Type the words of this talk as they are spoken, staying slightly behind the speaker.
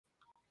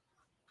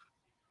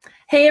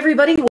Hey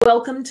everybody,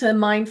 welcome to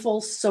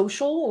Mindful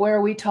Social,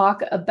 where we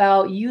talk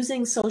about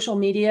using social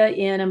media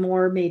in a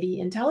more maybe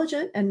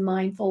intelligent and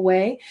mindful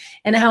way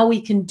and how we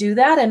can do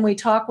that. And we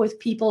talk with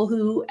people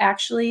who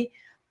actually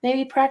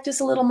maybe practice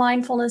a little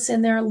mindfulness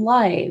in their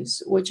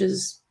lives, which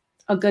is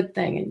a good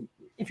thing. And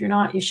if you're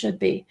not, you should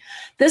be.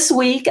 This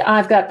week,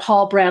 I've got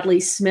Paul Bradley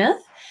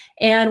Smith.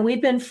 And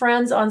we've been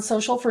friends on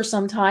social for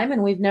some time,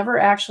 and we've never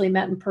actually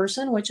met in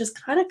person, which is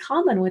kind of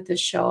common with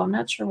this show. I'm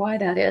not sure why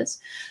that is,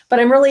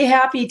 but I'm really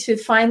happy to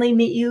finally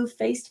meet you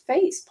face to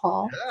face,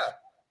 Paul. Yeah.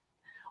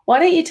 Why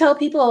don't you tell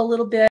people a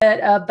little bit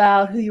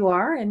about who you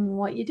are and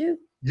what you do?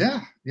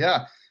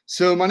 Yeah.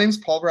 So my name is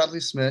Paul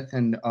Bradley Smith,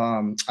 and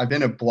I've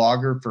been a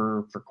blogger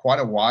for quite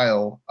a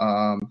while.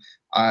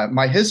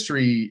 My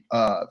history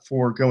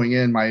for going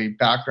in, my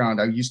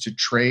background, I used to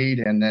trade,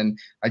 and then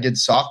I did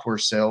software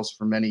sales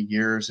for many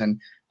years.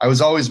 And I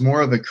was always more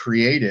of a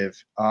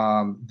creative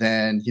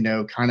than,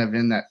 kind of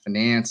in that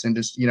finance and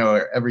just,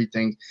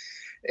 everything.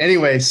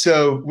 Anyway,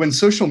 so when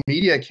social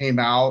media came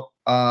out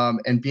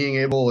and being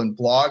able and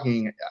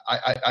blogging,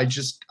 I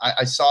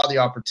saw the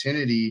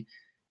opportunity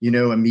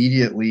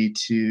immediately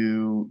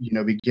to,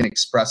 begin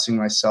expressing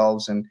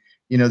myself. And,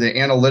 the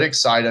analytics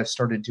side, I've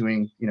started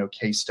doing,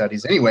 case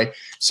studies anyway.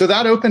 So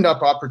that opened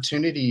up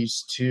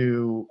opportunities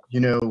to,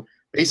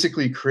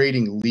 basically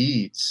creating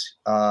leads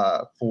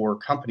for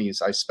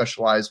companies. I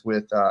specialize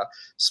with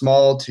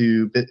small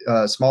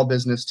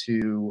business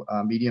to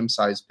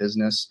medium-sized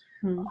business.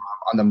 On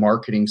the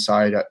marketing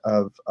side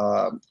of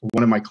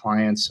one of my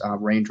clients,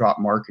 Raindrop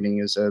Marketing,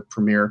 is a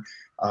premier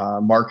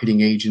marketing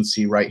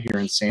agency right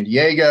here in San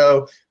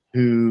Diego,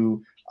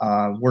 who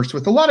works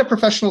with a lot of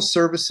professional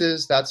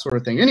services, that sort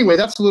of thing. Anyway,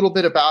 that's a little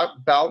bit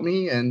about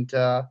me and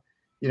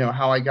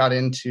how I got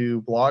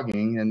into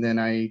blogging, and then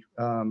I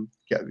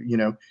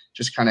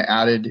just kind of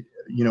added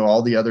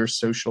all the other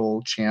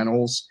social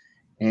channels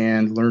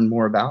and learned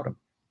more about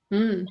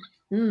them.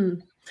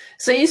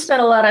 So you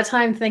spent a lot of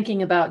time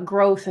thinking about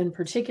growth in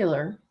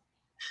particular.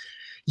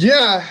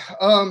 Yeah.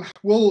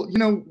 Well,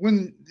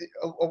 when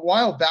a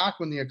while back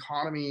when the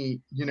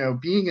economy,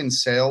 being in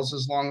sales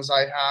as long as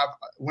I have,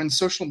 when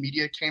social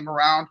media came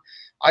around,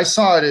 I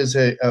saw it as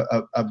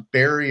a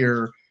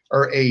barrier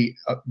or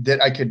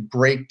that I could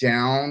break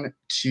down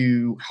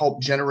to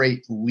help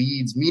generate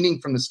leads, meaning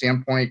from the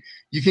standpoint,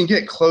 you can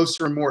get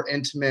closer and more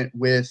intimate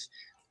with,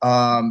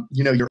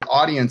 your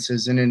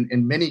audiences. And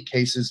in many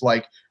cases,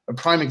 like a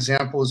prime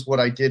example is what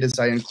I did is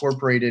I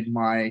incorporated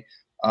my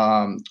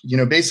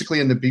basically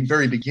in the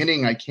very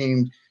beginning, I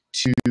came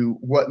to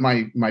what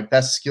my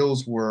best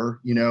skills were,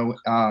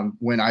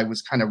 when I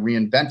was kind of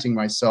reinventing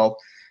myself,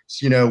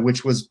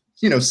 which was,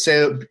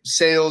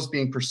 sales,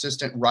 being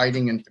persistent,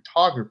 writing, and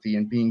photography,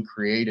 and being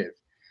creative.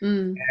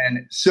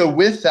 And so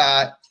with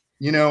that,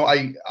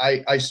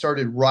 I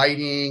started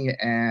writing,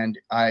 and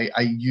I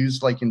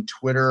used, like in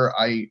Twitter,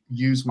 I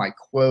use my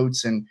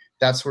quotes and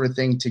that sort of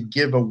thing to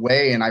give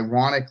away. And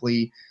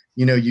ironically,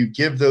 you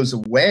give those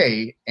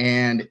away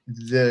and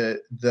the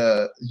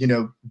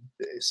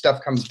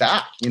stuff comes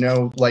back,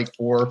 like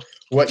for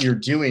what you're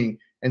doing.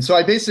 And so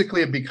I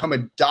basically have become a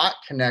dot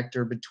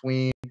connector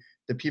between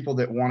the people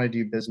that want to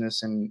do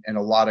business and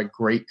a lot of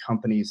great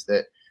companies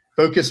that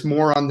focus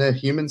more on the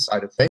human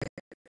side of things.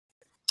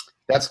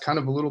 That's kind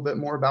of a little bit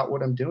more about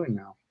what I'm doing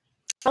now.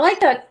 I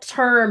like that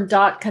term,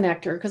 dot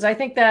connector, because I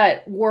think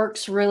that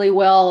works really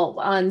well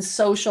on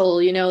social,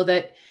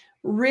 that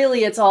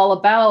really it's all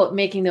about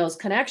making those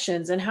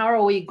connections. And how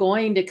are we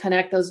going to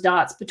connect those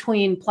dots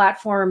between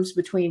platforms,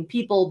 between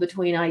people,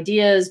 between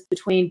ideas,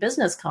 between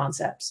business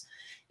concepts?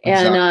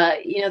 And,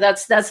 Exactly.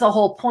 that's the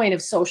whole point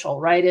of social,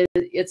 right?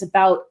 It's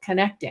about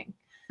connecting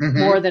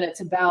more than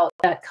it's about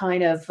that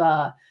kind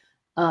of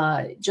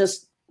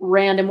just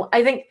random.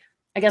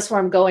 I guess where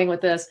I'm going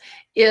with this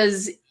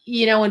is,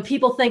 when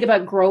people think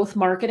about growth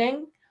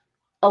marketing,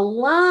 a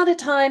lot of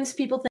times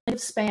people think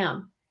of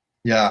spam.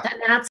 Yeah.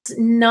 And that's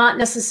not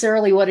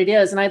necessarily what it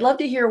is. And I'd love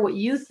to hear what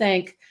you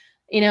think,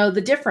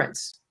 the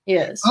difference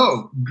is.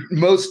 Oh,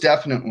 most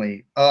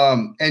definitely.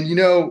 And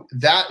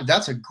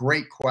that's a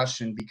great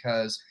question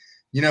because,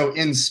 in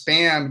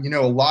spam,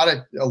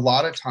 a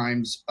lot of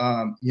times,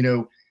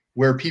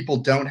 where people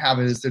don't have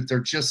it is that they're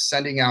just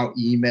sending out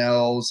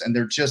emails and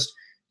they're just,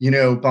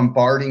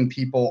 bombarding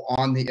people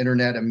on the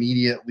internet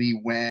immediately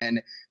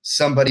when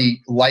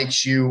somebody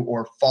likes you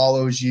or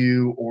follows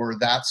you or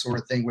that sort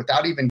of thing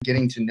without even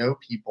getting to know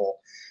people.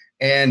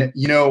 And,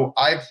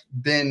 I've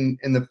been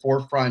in the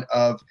forefront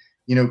of,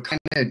 kind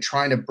of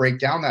trying to break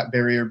down that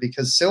barrier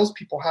because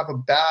salespeople have a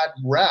bad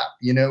rep,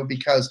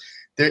 because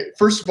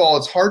first of all,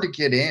 it's hard to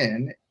get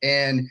in.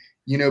 And,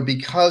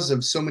 because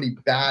of so many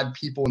bad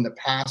people in the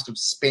past of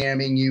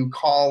spamming you,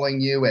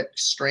 calling you at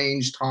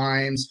strange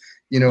times,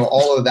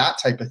 all of that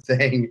type of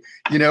thing,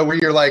 where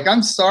you're like,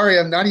 I'm sorry,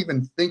 I'm not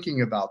even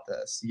thinking about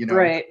this,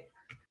 Right.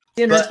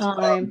 Dinner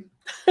time.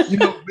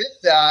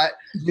 With that,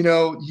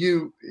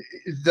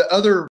 the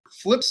other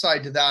flip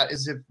side to that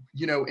is if,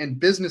 in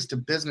business to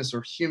business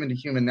or human to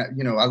human, that,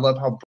 I love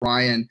how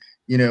Brian,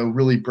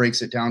 really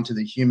breaks it down to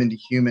the human to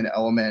human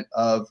element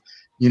of,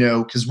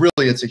 because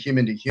really it's a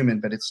human to human,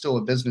 but it's still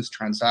a business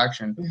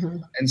transaction. Mm-hmm.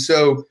 And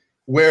so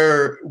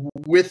where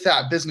with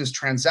that business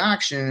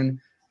transaction,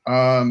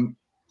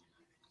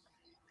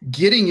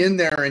 getting in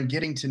there and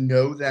getting to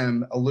know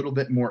them a little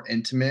bit more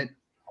intimate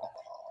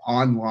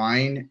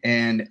online,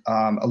 and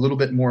a little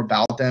bit more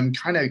about them,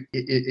 kind of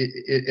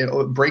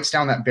it breaks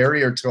down that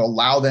barrier to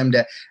allow them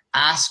to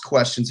ask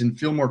questions and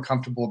feel more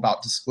comfortable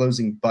about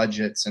disclosing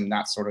budgets and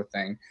that sort of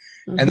thing.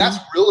 Mm-hmm. And that's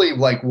really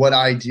like what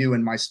I do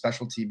in my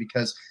specialty,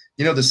 because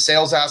the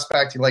sales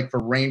aspect, like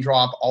for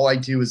Raindrop, all I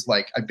do is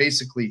like I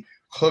basically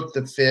hook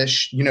the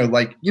fish,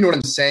 like what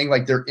I'm saying,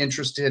 like they're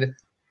interested,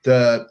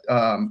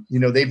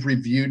 they've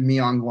reviewed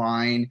me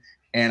online,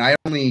 and I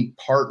only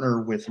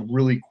partner with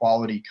really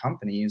quality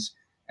companies.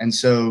 And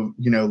so,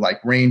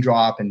 like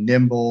Raindrop and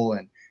Nimble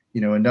and,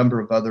 a number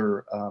of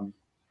other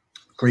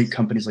great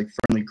companies like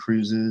Friendly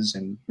Cruises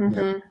and mm-hmm.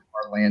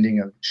 Our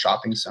Landing, a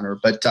shopping center.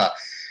 But,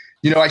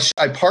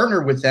 I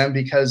partner with them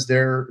because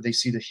they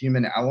see the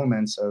human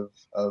elements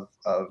of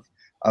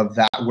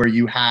that, where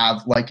you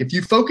have, like, if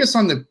you focus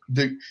on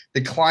the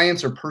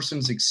client's or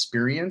person's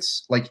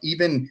experience, like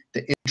even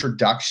the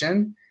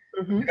introduction,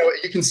 mm-hmm.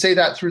 You can say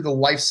that through the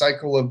life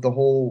cycle of the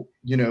whole,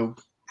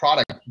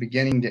 product,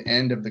 beginning to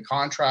end of the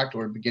contract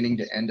or beginning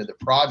to end of the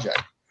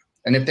project.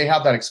 And if they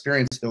have that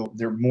experience,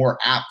 they're more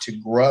apt to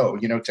grow,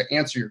 to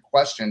answer your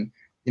question,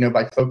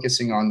 by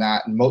focusing on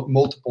that and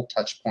multiple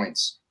touch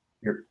points,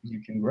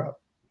 you can grow.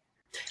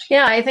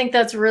 Yeah, I think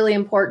that's really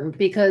important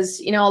because,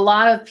 a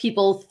lot of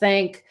people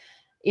think,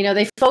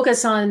 they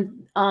focus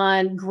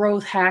on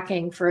growth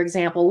hacking, for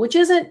example, which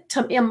isn't,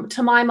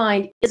 to my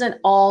mind, isn't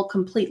all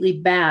completely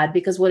bad,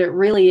 because what it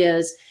really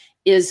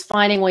is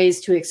finding ways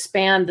to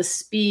expand the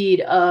speed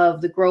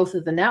of the growth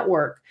of the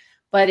network.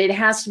 But it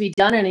has to be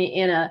done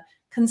in a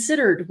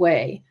considered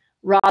way,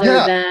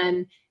 rather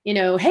than,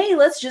 hey,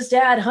 let's just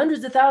add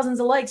hundreds of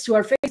thousands of likes to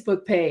our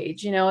Facebook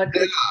page. Yeah.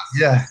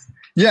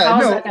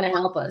 How's that going to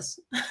help us?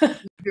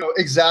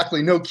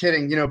 Exactly. No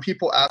kidding.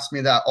 People ask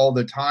me that all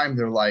the time.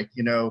 They're like,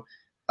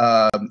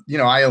 I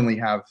only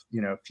have,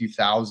 a few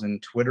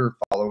thousand Twitter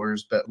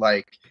followers, but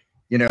like,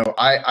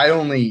 I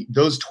only,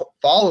 those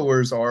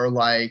followers are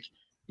like,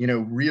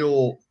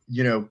 real,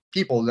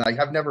 people. Like,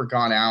 I've never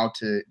gone out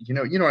to, you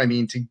know what I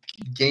mean, to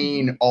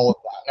gain all of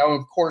that. Now,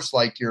 of course,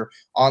 like, your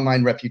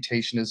online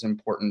reputation is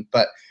important,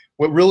 but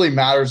what really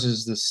matters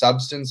is the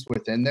substance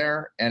within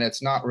there. And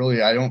it's not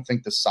really, I don't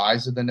think, the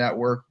size of the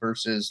network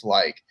versus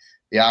like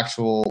the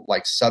actual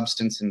like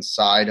substance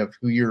inside of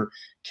who you're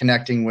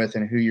connecting with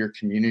and who your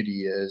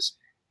community is,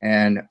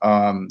 and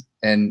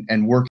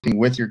working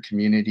with your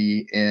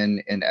community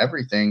in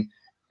everything.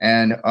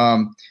 And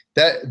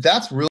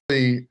that's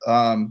really,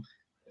 I'm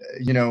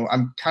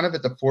kind of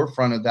at the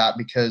forefront of that,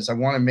 because I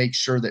want to make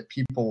sure that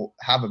people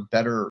have a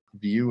better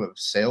view of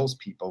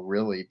salespeople,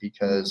 really,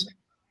 because,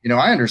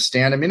 I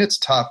understand. I mean, it's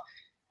tough.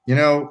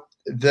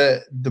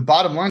 The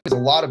bottom line is a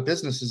lot of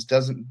businesses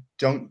doesn't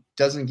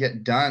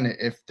get done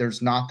if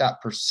there's not that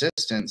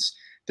persistence.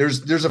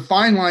 There's a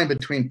fine line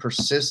between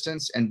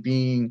persistence and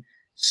being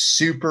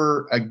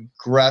super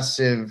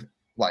aggressive,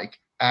 like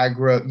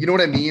aggro. You know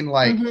what I mean?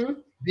 Like,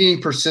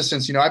 being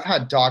persistent. I've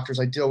had doctors,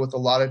 I deal with a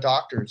lot of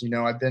doctors,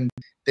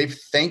 they've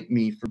thanked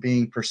me for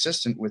being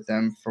persistent with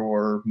them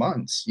for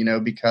months,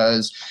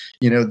 because,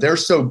 they're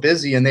so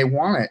busy and they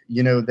want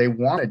it, they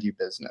want to do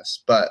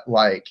business. But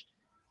like,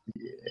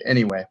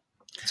 anyway,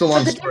 it's a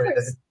long story.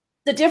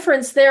 The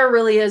difference there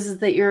really is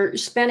that you're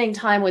spending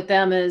time with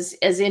them as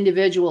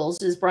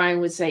individuals, as Brian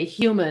would say,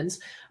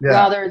 humans,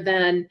 rather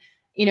than,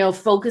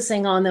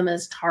 focusing on them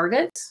as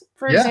targets,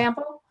 for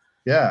example.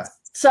 Yeah.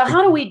 So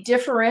how do we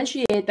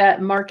differentiate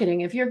that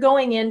marketing? If you're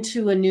going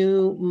into a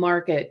new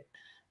market,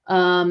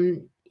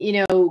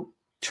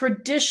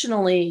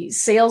 traditionally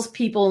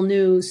salespeople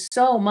knew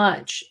so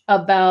much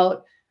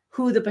about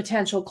who the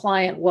potential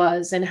client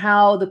was and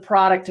how the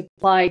product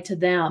applied to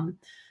them.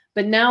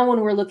 But now when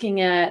we're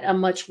looking at a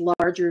much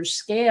larger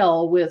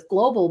scale with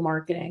global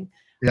marketing,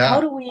 how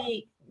do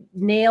we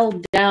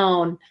nail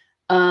down,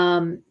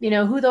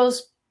 who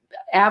those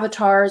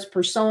avatars,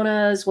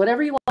 personas,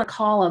 whatever you want to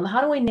call them,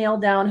 how do we nail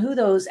down who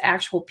those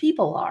actual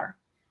people are?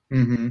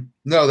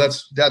 No,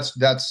 that's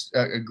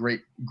a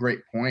great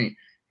point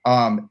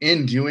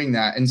in doing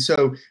that. And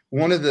so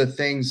one of the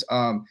things,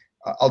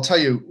 I'll tell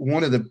you,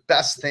 one of the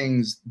best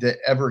things that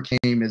ever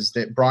came is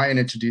that Brian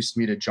introduced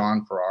me to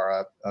John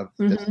Ferrara of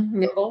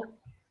Nimble.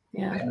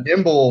 Yeah. And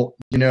Nimble,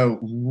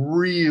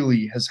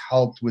 really has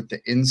helped with the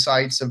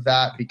insights of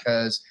that,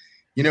 because,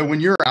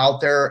 when you're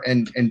out there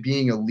and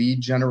being a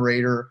lead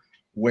generator,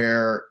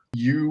 where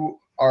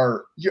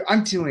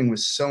I'm dealing with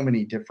so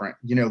many different,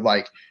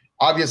 like,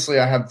 obviously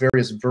I have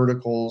various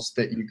verticals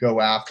that you go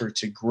after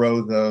to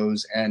grow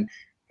those. And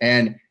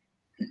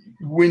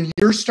when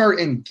you start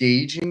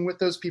engaging with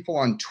those people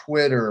on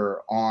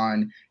Twitter,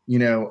 on,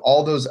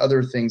 all those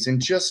other things,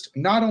 and just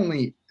not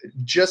only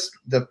just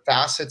the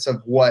facets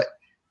of what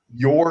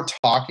you're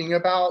talking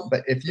about,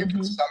 but if you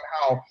can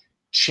somehow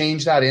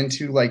change that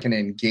into like an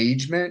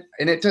engagement.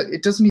 And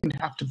it doesn't even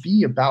have to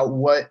be about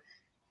what,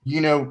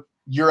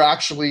 you're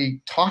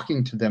actually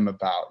talking to them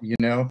about,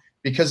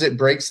 because it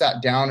breaks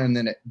that down. And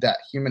then that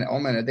human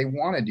element, they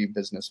want to do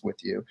business with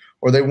you,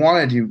 or they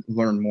want to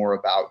learn more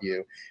about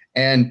you.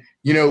 And,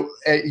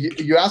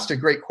 you asked a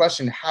great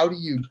question. How do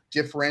you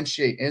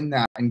differentiate in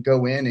that and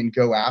go in and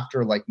go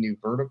after like new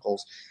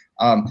verticals?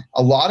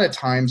 A lot of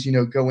times,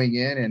 going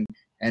in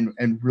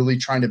and really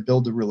trying to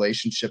build the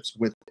relationships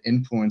with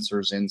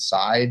influencers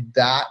inside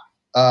that,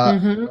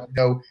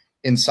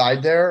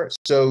 inside there.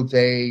 So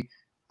they,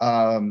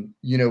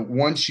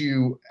 once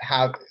you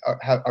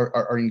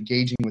are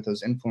engaging with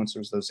those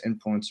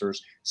influencers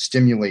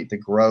stimulate the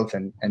growth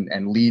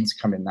and leads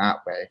come in that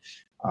way.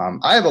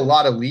 I have a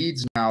lot of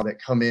leads now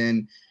that come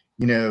in,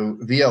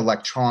 via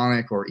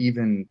electronic or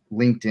even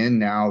LinkedIn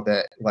now,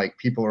 that like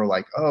people are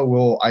like, oh,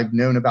 well, I've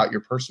known about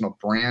your personal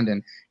brand,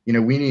 and,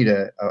 we need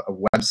a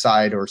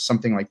website or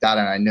something like that.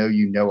 And I know,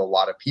 a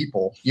lot of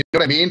people, you know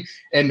what I mean?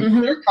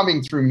 And they're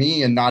coming through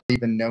me and not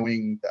even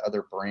knowing the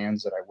other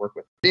brands that I work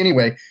with. But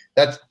anyway,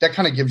 that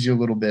kind of gives you a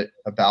little bit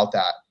about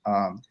that.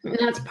 And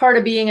that's part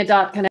of being a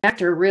dot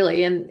connector,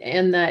 really.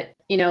 And that,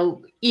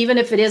 even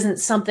if it isn't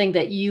something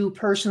that you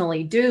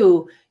personally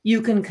do,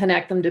 you can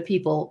connect them to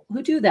people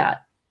who do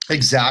that.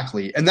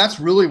 Exactly. And that's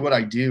really what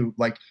I do.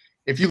 Like,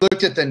 if you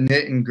looked at the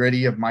nit and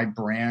gritty of my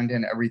brand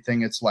and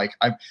everything, it's like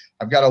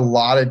I've got a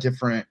lot of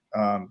different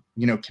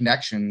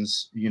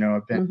connections.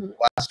 I've been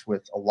blessed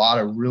with a lot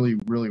of really,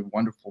 really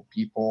wonderful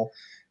people,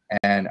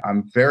 and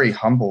I'm very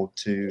humbled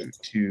to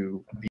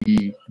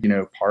be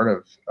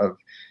part of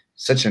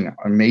such an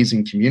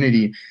amazing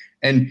community.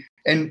 And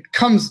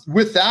comes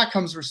with that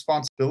comes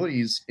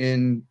responsibilities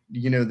in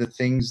the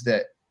things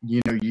that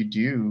you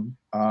do.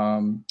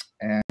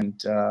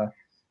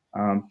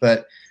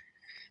 But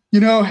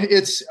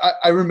it's,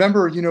 I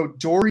remember,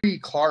 Dory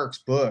Clark's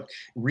book,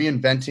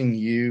 Reinventing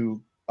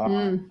You,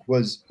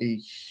 was a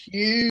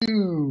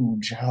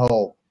huge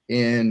help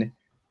in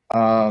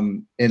a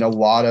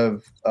lot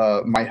of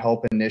my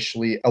help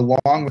initially,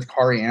 along with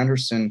Kari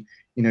Anderson.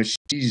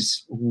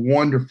 She's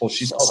wonderful.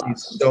 She's helped me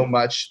so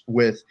much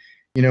with,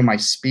 my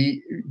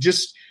speed,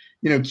 just,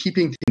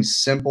 keeping things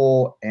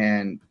simple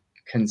and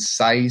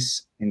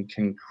concise and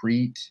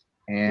concrete.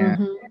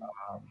 And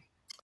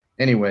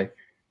anyway,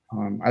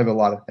 I have a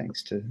lot of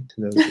thanks to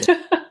those.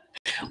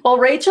 Well,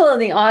 Rachel in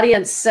the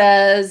audience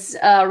says,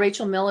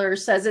 Rachel Miller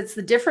says, it's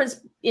the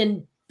difference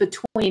in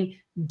between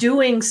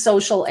doing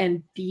social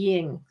and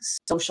being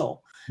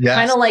social. Yes.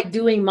 Kind of like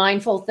doing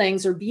mindful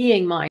things or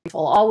being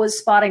mindful. Always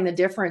spotting the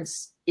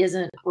difference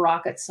isn't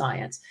rocket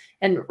science.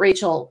 And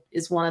Rachel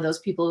is one of those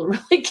people who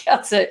really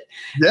gets it.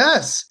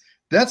 Yes,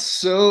 that's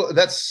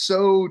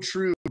so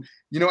true.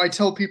 I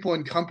tell people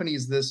in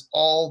companies this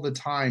all the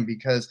time,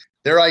 because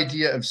their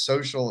idea of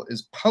social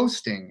is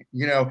posting,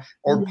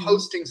 or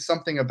posting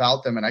something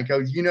about them. And I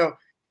go,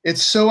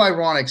 it's so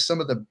ironic. Some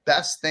of the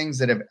best things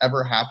that have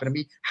ever happened to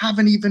me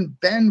haven't even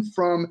been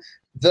from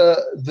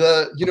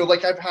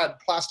like I've had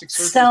plastic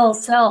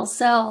surgeons.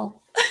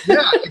 Sell.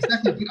 Yeah,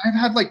 exactly. But I've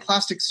had like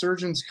plastic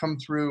surgeons come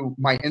through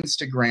my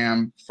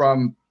Instagram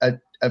from a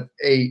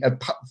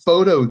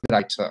photo that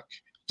I took.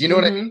 Do you know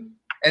what I mean?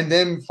 And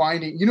then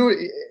finding,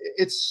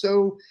 it's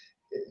so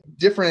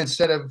different.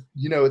 Instead of,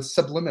 it's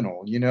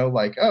subliminal,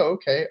 like, oh,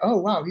 okay. Oh,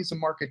 wow. He's a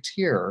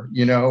marketeer,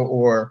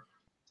 or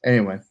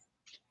anyway.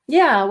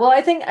 Yeah. Well,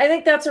 I think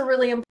that's a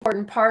really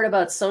important part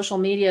about social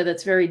media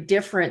that's very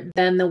different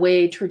than the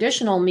way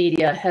traditional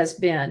media has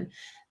been,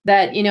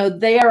 that,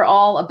 they are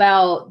all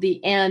about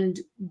the end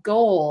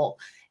goal,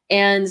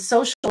 and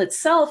social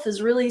itself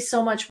is really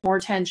so much more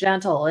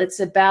tangential. It's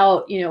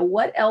about,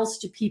 what else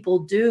do people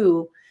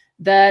do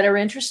that are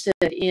interested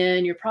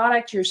in your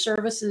product, your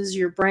services,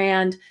 your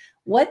brand?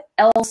 What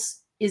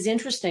else is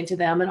interesting to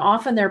them? And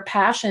often their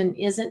passion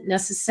isn't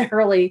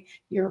necessarily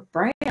your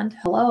brand.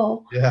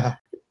 Hello. Yeah.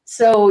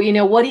 So,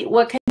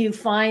 what can you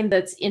find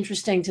that's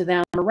interesting to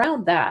them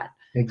around that?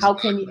 Exactly. How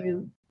can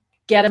you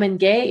get them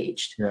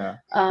engaged? Yeah.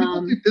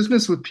 People do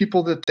business with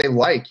people that they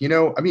like.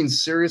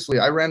 Seriously,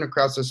 I ran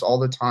across this all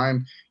the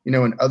time,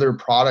 in other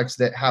products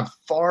that have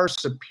far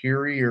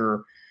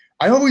superior.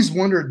 I always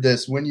wondered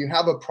this: when you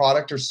have a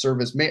product or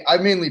service,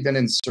 I've mainly been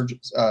in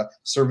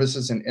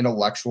services and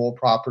intellectual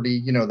property,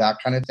 that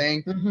kind of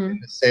thing,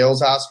 the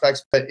sales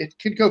aspects, but it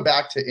could go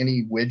back to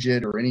any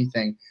widget or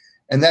anything.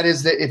 And that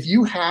is that if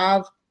you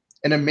have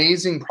an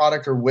amazing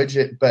product or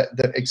widget, but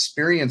the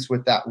experience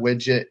with that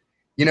widget,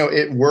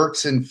 it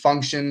works and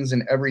functions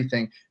and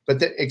everything, but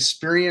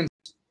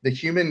the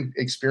human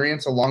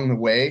experience along the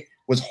way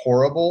was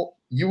horrible,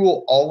 you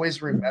will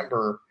always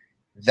remember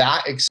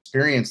that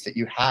experience that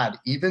you had,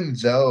 even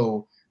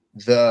though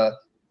the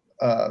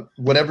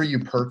whatever you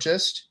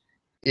purchased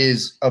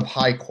is of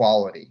high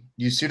quality.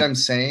 You see what I'm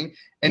saying?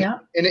 And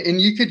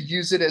you could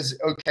use it as,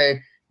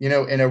 okay,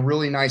 in a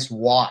really nice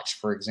watch,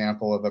 for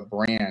example, of a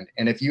brand.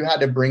 And if you had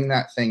to bring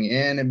that thing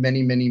in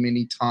many, many,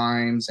 many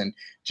times, and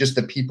just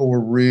the people were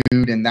rude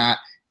and that,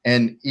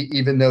 and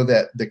even though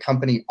that the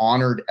company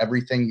honored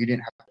everything, you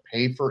didn't have to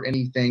pay for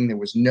anything. There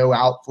was no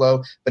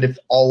outflow. But if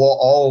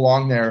all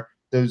along there,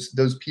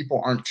 those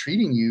people aren't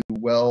treating you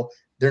well,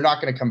 they're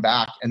not going to come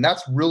back. And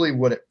that's really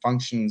what it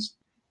functions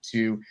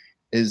to,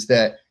 is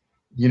that,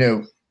 you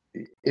know,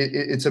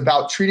 it's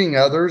about treating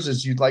others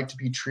as you'd like to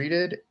be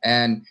treated.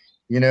 And,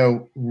 you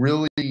know,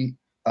 really, you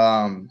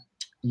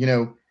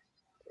know,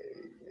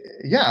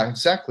 yeah,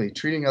 exactly.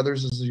 Treating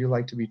others as you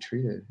like to be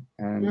treated.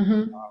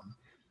 And,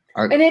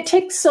 and it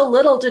takes so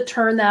little to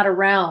turn that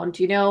around.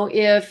 You know,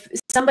 if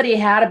somebody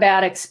had a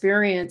bad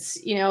experience,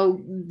 you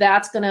know,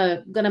 that's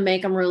gonna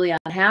make them really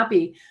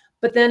unhappy.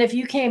 But then if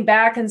you came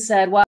back and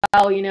said, wow,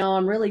 you know,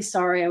 I'm really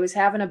sorry, I was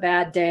having a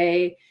bad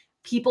day,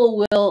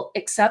 people will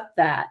accept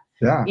that.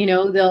 yeah, You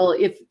know, they'll,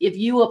 if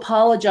you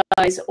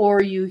apologize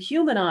or you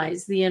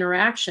humanize the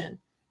interaction.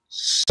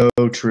 so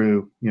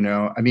true. You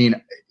know, I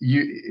mean,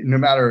 no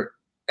matter,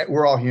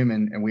 we're all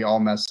human and we all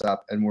mess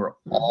up, and we're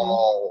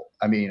all,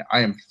 I mean, I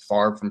am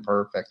far from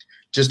perfect.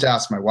 Just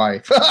ask my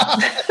wife.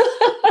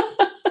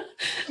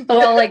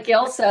 Well, like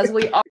Gail says,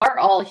 we are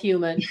all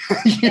human.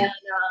 Yeah, And,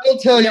 I'll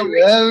tell you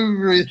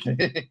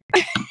everything.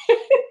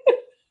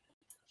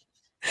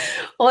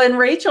 well, and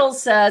Rachel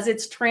says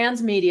it's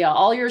transmedia.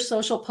 All your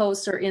social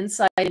posts are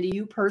insight into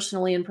you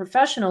personally and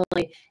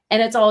professionally,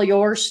 and it's all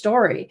your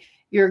story.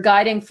 You're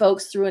guiding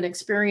folks through an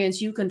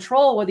experience you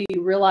control, whether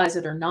you realize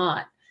it or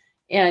not.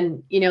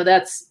 And, you know,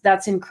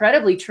 that's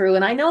incredibly true.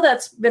 And I know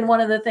that's been one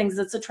of the things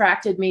that's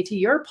attracted me to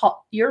your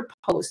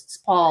posts,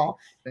 Paul.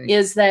 Thanks.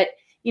 Is that,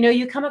 you know,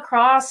 you come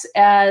across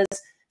as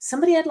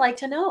somebody I'd like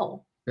to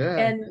know. Yeah.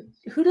 And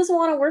who doesn't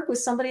want to work with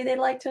somebody they'd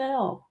like to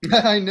know?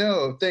 I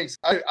know. Thanks.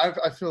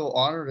 I feel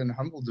honored and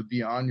humbled to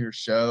be on your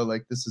show.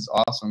 Like, this is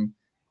awesome.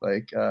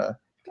 Like,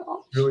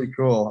 really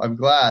cool. I'm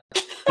glad.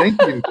 Thank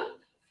you.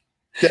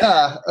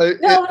 Yeah.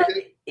 No,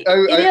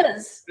 it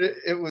is.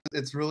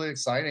 It's really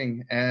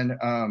exciting. And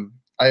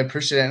I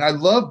appreciate it. And I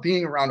love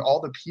being around all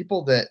the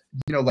people that,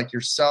 you know, like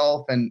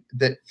yourself, and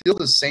that feel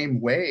the same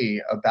way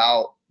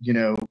about, you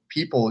know,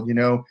 people. You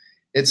know,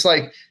 it's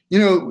like, you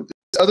know,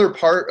 the other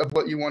part of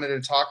what you wanted to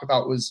talk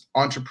about was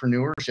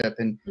entrepreneurship.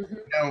 And, you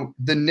know,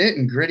 the nit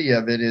and gritty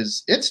of it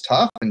is, it's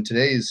tough in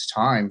today's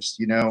times,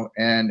 you know,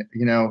 and,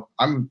 you know,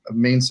 I'm a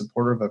main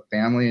supporter of a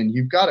family, and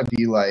you've got to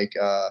be like,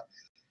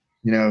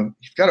 you know,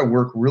 you've got to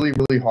work really,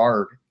 really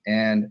hard.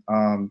 And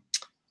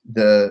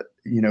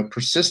you know,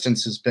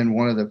 persistence has been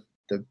one of the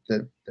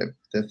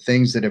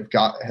things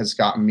that has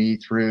gotten me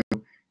through,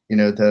 you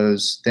know,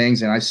 those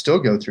things. And I still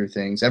go through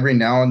things every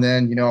now and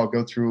then. You know, I'll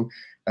go through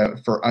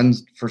for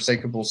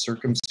unforsakable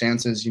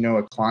circumstances. You know,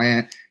 a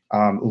client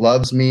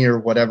loves me or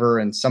whatever,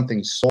 and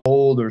something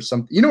sold or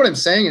something. You know what I'm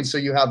saying? And so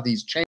you have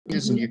these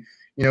changes, and you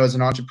know, as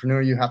an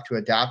entrepreneur, you have to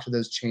adapt to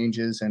those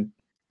changes and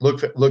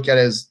look at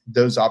as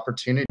those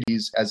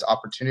opportunities as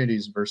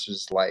opportunities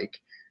versus like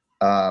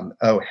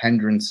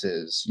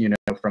hindrances, you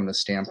know, from the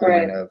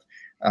standpoint of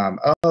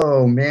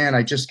oh man,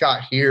 I just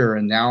got here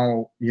and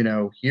now, you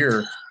know,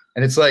 here.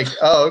 And it's like,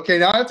 oh, okay,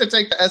 now I have to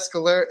take the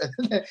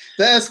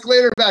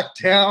escalator back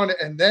down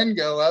and then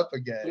go up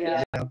again.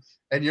 Yeah. You know?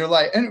 And you're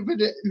like, but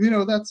you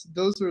know,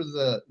 those are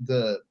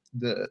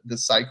the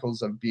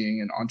cycles of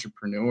being an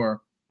entrepreneur.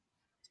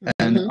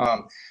 And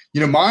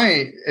you know,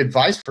 my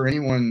advice for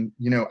anyone,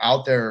 you know,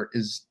 out there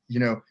is, you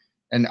know,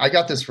 and I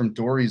got this from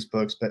Dory's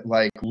books, but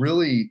like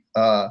really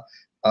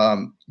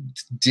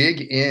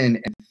dig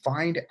in and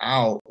find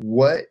out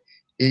what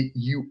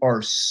you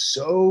are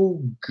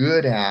so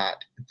good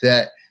at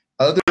that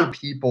other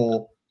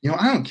people, you know,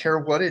 I don't care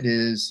what it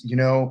is, you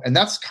know. And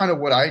that's kind of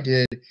what I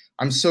did.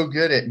 I'm so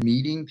good at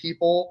meeting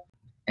people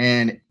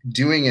and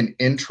doing an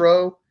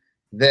intro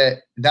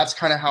that's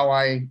kind of how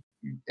I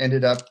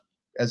ended up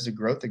as a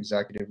growth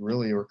executive,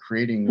 really, or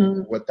creating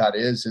what that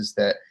is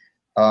that,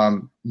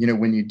 you know,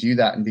 when you do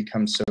that and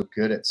become so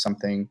good at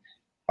something,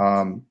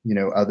 you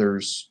know,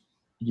 others,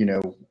 you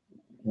know,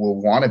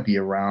 will want to be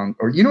around,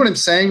 or, you know what I'm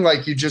saying?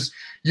 Like, you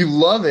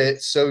love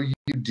it, so you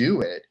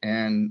do it.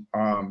 And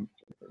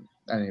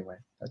anyway.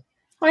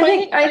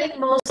 I think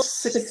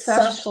most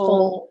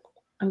successful,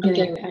 I'm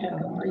getting an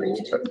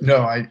echo. No,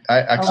 I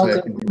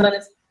actually,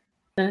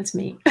 then it's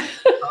me.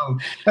 Oh.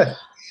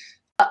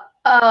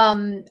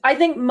 I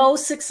think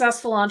most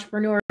successful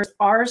entrepreneurs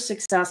are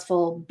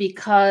successful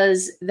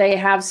because they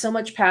have so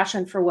much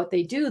passion for what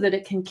they do that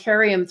it can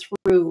carry them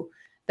through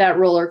that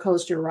roller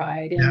coaster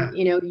ride. And,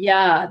 you know,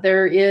 yeah,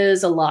 there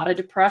is a lot of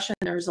depression.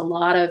 There's a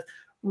lot of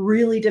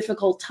really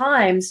difficult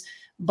times,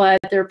 but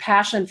their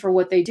passion for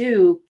what they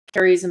do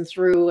carries them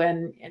through.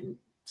 And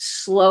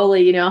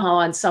slowly, you know how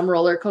on some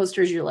roller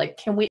coasters, you're like,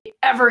 can we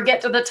ever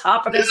get to the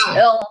top of this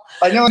hill?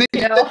 I know, and you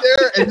get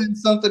there and then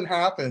something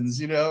happens,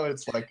 you know,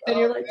 it's like, and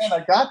you're like, man,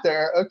 I got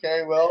there.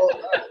 Okay, well,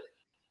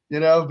 you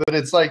know, but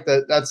it's like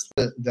that's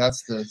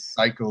the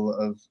cycle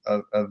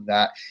of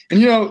that. And,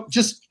 you know,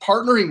 just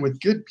partnering with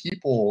good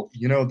people,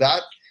 you know,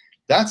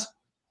 that's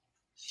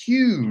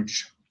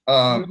huge.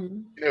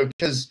 You know,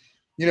 because,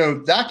 you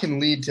know, that can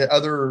lead to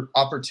other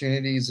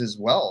opportunities as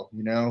well,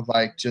 you know,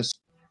 like just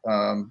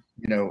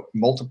you know,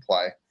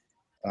 multiply.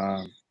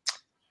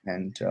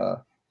 And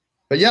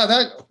but yeah,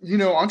 that, you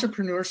know,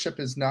 entrepreneurship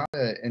is not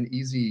an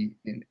easy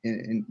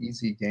an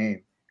easy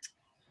game.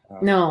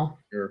 No.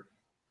 Sure.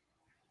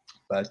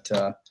 But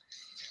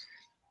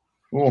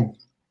cool.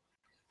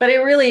 But it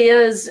really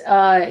is,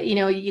 you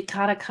know, you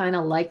gotta kind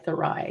of like the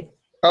ride.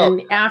 Oh,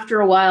 And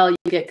after a while, you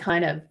get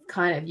kind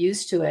of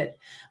used to it.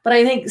 But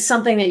I think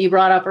something that you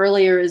brought up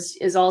earlier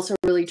is also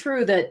really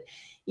true, that,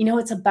 you know,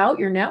 it's about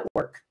your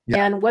network.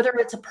 yeah. And whether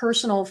it's a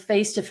personal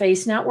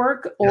face-to-face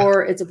network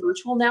or it's a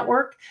virtual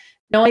network,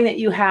 knowing that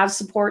you have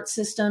support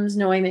systems,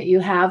 knowing that you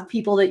have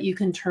people that you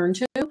can turn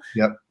to,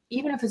 Yep.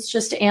 even if it's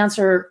just to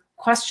answer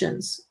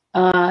questions,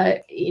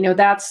 you know,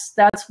 that's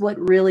what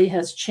really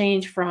has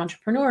changed for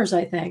entrepreneurs,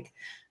 I think,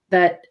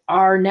 that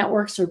our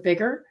networks are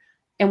bigger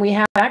and we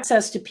have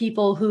access to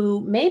people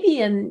who maybe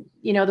in,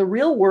 you know, the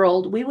real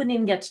world, we wouldn't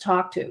even get to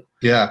talk to.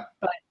 Yeah.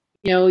 But,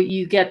 you know,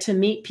 you get to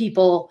meet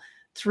people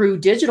through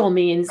digital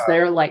means.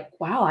 They're like,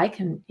 wow, I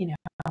can, you know,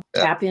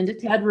 tap into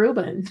Ted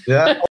Rubin.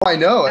 Yeah. Oh, I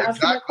know.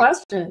 Ask him a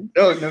question.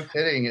 No, no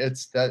kidding.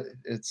 It's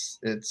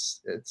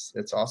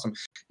awesome.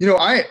 You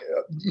know,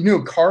 you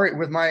know, Kari,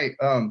 with my,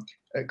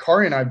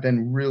 Kari and I've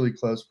been really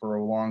close for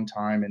a long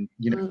time, and,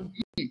 you know,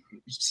 he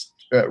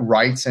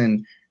writes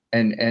and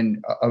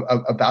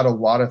about a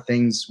lot of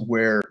things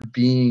where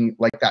being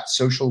like that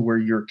social, where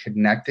your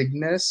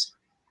connectedness,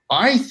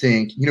 I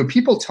think, you know,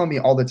 people tell me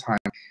all the time,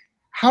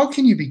 how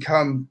can you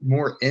become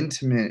more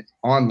intimate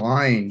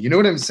online? You know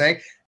what I'm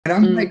saying? And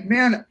I'm like,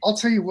 man, I'll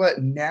tell you what,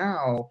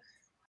 now,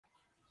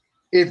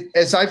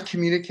 as I've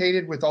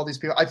communicated with all these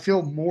people, I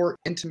feel more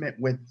intimate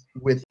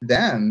with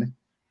them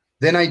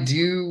than I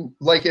do,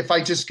 like, if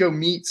I just go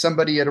meet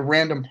somebody at a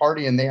random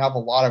party and they have a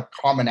lot of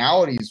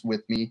commonalities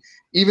with me,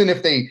 even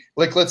if they,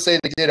 like, let's say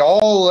they did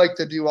all, like,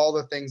 to do all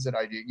the things that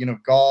I do, you know,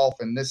 golf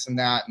and this and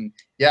that, and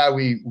yeah,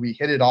 we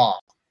hit it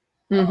off.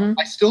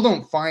 I still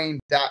don't find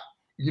that,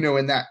 you know,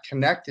 in that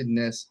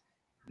connectedness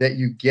that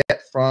you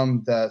get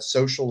from the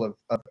social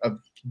of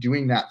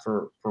doing that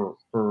for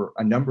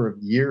a number of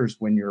years,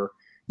 when you're,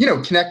 you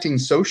know, connecting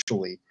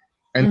socially.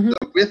 And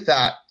so with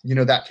that, you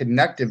know, that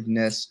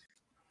connectiveness,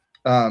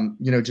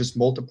 you know, just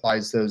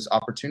multiplies those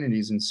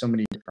opportunities in so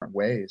many different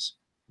ways,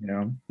 you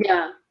know?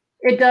 Yeah,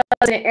 it does.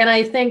 And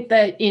I think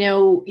that, you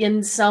know,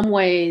 in some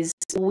ways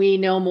we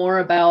know more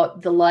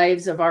about the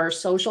lives of our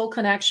social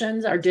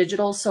connections, our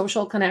digital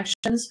social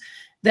connections,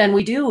 than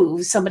we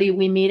do somebody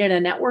we meet at a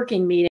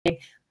networking meeting.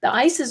 The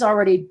ice is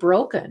already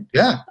broken.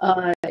 Yeah.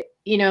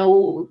 You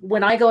know,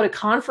 when I go to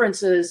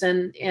conferences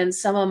and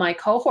some of my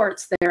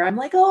cohorts there, I'm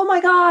like, oh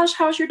my gosh,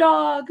 how's your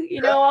dog?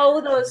 You know, all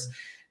of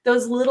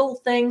those little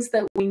things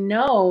that we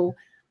know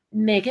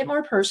make it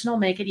more personal,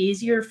 make it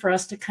easier for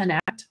us to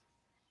connect.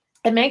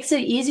 It makes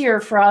it easier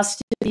for us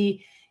to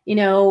be, you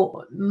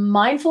know,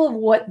 mindful of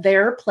what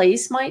their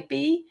place might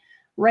be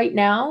right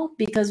now,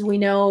 because we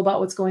know about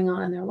what's going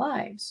on in their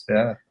lives.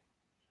 Yeah.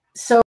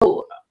 So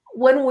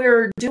when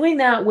we're doing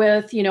that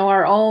with, you know,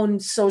 our own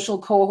social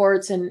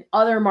cohorts and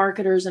other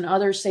marketers and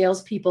other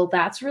salespeople,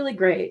 that's really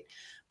great.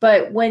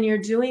 But when you're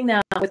doing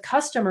that with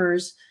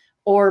customers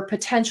or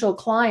potential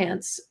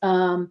clients,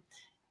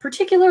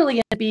 particularly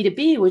in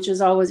B2B, which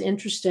is always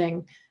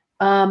interesting,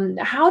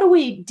 how do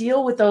we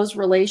deal with those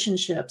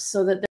relationships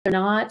so that they're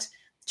not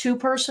too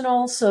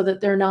personal, so that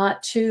they're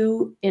not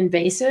too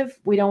invasive?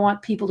 We don't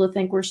want people to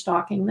think we're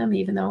stalking them,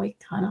 even though we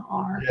kind of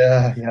are.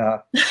 Yeah, yeah.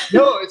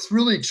 No, it's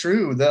really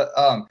true.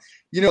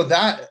 You know,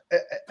 that,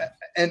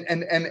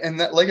 and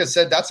that, like I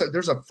said,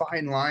 there's a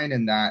fine line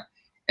in that,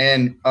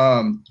 and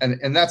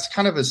that's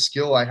kind of a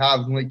skill I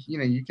have. Like, you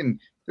know,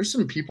 there's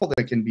some people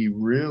that can be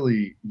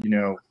really, you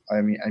know,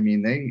 I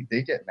mean,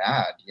 they get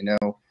mad, you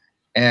know,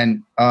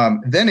 and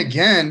then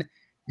again,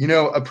 you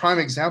know, a prime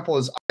example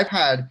is I've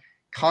had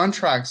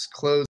contracts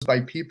closed by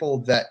people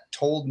that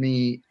told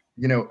me,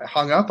 you know,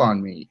 hung up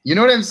on me. You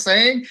know what I'm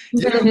saying?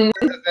 You know,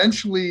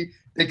 eventually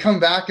they come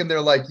back and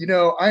they're like, you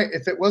know,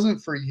 if it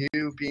wasn't for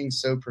you being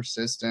so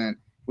persistent,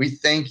 we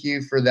thank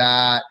you for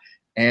that.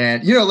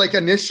 And, you know, like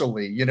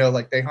initially, you know,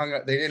 like they hung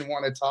up, they didn't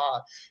want to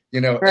talk,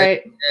 you know,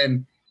 right.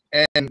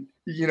 And,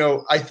 you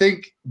know, I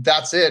think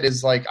that's it,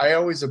 is like, I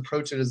always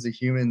approach it as the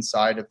human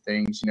side of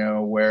things, you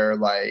know, where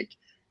like,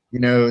 you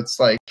know, it's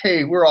like,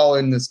 hey, we're all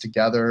in this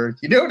together.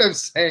 You know what I'm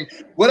saying?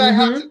 What I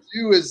have to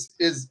do is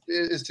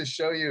to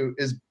show you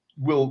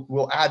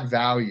will add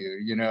value,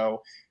 you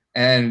know,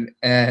 and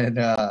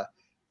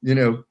you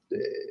know,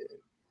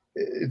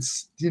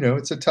 it's, you know,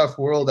 it's a tough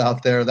world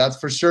out there, that's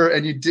for sure.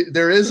 And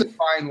there is a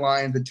fine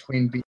line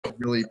between being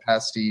really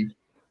pesty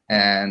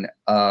and,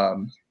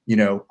 you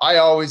know, I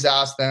always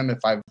ask them if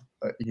I've,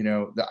 you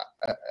know,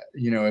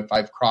 if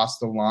I've crossed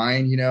the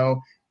line, you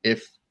know,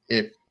 if,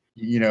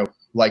 you know,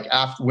 like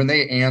after, when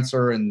they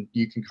answer and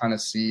you can kind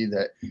of see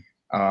that,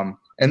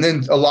 and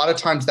then a lot of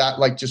times that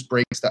like just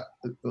breaks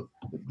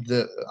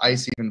the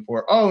ice even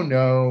for, oh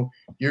no,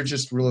 you're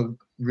just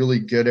really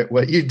good at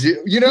what you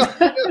do, you know.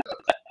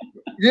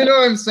 You know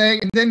what I'm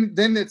saying? And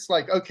then it's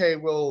like, okay,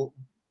 well,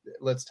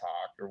 let's talk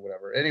or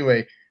whatever.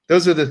 Anyway,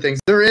 those are the things.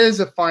 There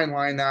is a fine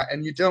line that,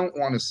 and you don't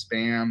want to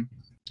spam,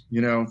 you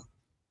know.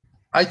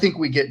 I think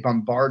we get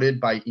bombarded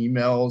by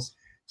emails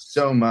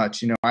so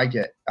much. You know, I look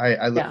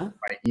at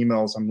my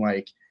emails, I'm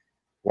like,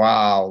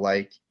 wow,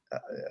 like,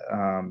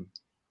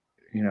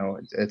 you know,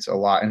 it's a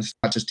lot. And it's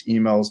not just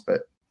emails,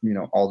 but, you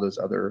know, all those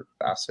other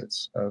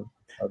facets of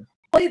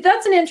Well,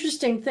 that's an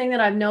interesting thing that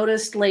I've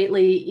noticed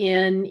lately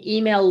in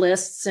email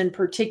lists in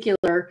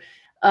particular.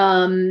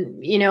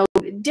 You know,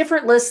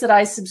 different lists that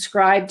I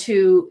subscribe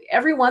to,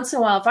 every once in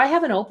a while, if I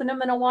haven't opened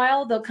them in a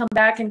while, they'll come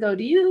back and go,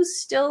 do you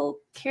still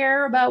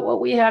care about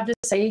what we have to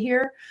say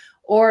here?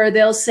 Or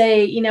they'll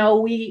say, you know,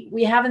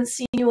 we haven't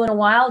seen you in a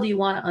while. Do you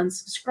want to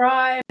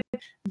unsubscribe?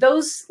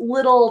 Those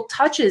little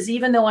touches,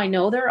 even though I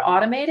know they're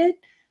automated,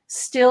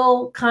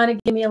 still kind of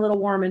give me a little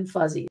warm and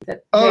fuzzy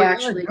that they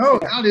actually no,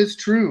 that is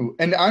true.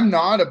 And I'm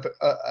not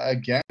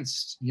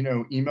against, you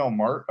know, email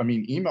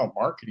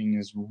marketing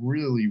is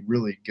really,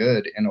 really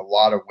good in a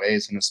lot of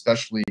ways. And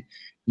especially,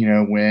 you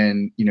know,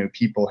 when, you know,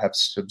 people have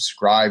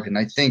subscribed. And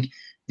I think,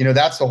 you know,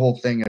 that's the whole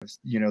thing of,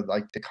 you know,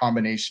 like the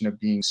combination of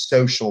being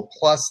social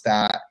plus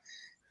that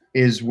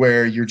is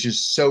where you're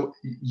just so,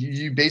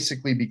 you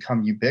basically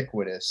become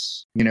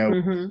ubiquitous, you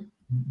know,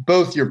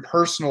 both your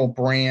personal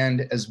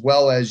brand as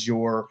well as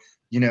your,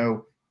 you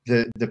know,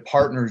 the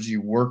partners you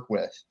work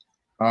with.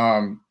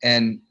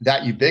 And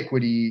that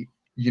ubiquity,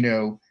 you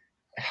know,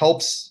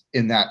 helps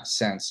in that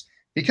sense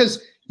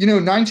because, you know,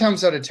 9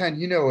 times out of 10,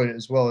 you know it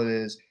as well it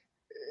is,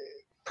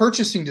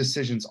 purchasing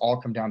decisions all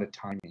come down to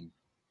timing,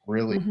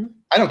 really.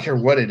 I don't care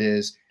what it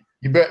is.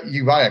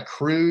 You buy a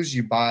cruise,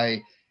 you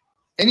buy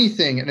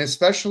anything, and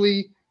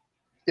especially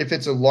if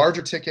it's a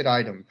larger ticket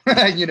item,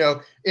 you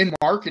know, in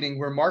marketing,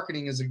 where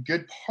marketing is a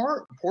good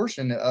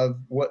portion of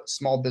what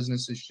small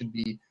businesses should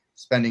be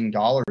spending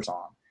dollars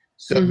on.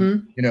 So,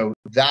 you know,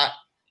 that,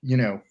 you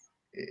know,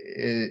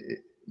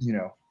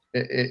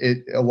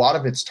 a lot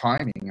of it's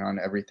timing on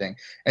everything.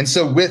 And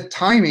so with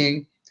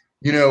timing,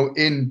 you know,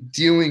 in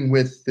dealing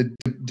with the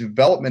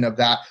development of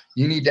that,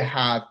 you need to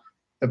have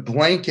a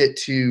blanket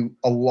to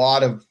a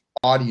lot of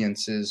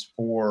audiences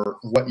for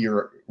what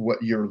you're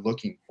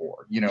looking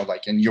for, you know,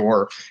 like in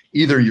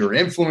either your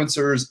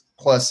influencers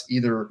plus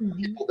either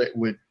people that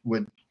would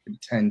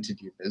intend to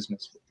do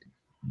business with you.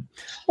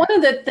 One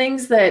of the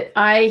things that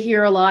I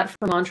hear a lot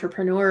from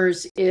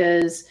entrepreneurs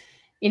is,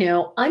 you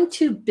know, I'm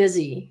too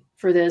busy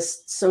for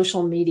this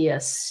social media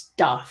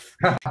stuff.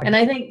 And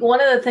I think one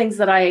of the things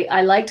that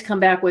I like to come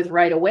back with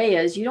right away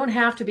is you don't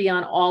have to be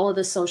on all of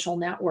the social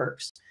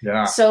networks.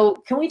 Yeah. So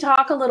can we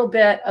talk a little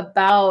bit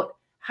about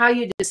how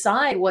you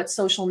decide what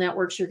social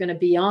networks you're going to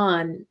be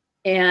on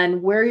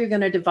and where you're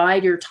going to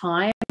divide your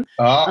time,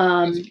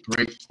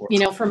 great you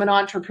know, from an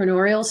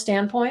entrepreneurial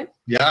standpoint?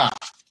 Yeah,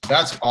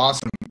 that's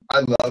awesome.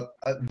 I love,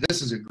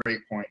 this is a great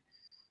point.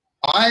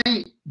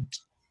 I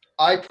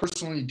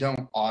personally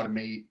don't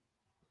automate,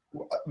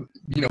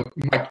 you know,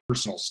 my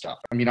personal stuff.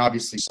 I mean,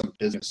 obviously some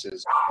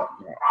businesses,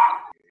 you know,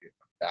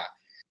 that,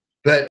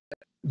 but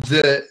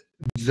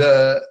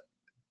the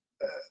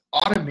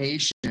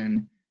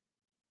automation,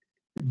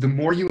 the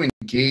more you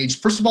engage,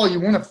 first of all, you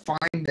want to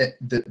find that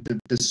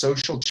the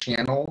social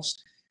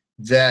channels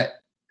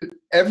that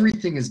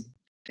everything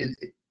it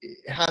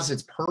has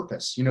its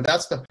purpose. You know,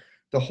 that's the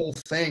whole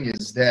thing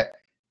is that,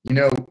 you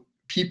know,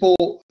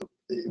 people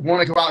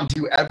want to go out and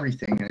do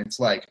everything. And it's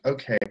like,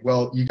 okay,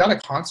 well, you got to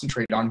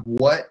concentrate on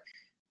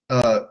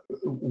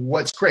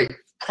what's great.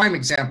 Prime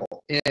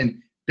example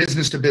in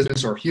business to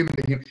business or human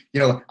to human. You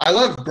know, I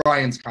love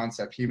Brian's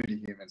concept, human to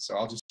human. So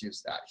I'll just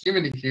use that.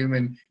 Human to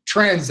human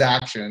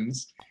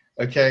transactions.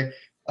 Okay.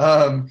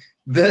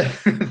 They're,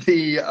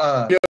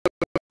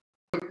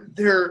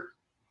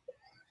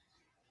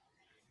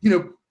 you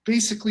know,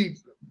 basically,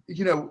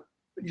 you know,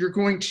 you're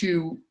going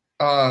to,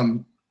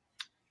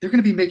 they're going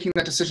to be making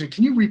that decision.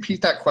 Can you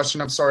repeat that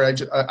question? I'm sorry.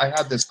 I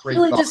had this great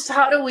really thought. Just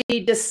how do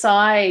we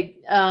decide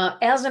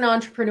as an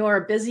entrepreneur,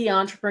 a busy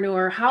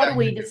entrepreneur, how do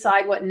we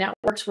decide what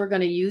networks we're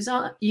going to use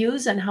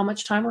and how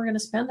much time we're going to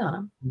spend on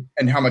them?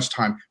 And how much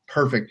time?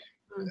 Perfect.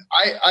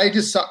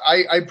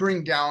 I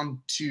bring down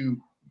to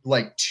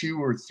like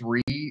 2 or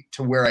 3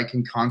 to where I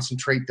can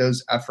concentrate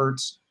those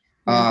efforts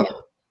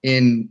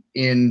in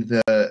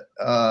the,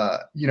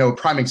 you know,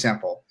 prime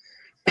example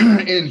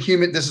in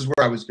human, this is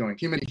where I was going,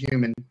 human to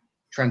human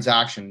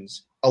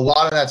transactions. A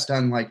lot of that's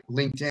done, like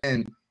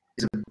LinkedIn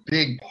is a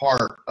big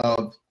part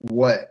of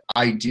what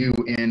I do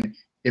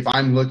if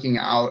I'm looking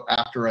out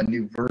after a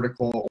new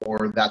vertical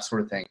or that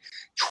sort of thing.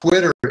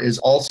 Twitter is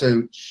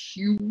also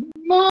humongous.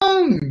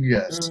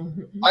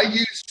 I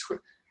use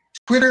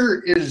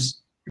Twitter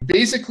is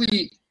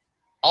basically,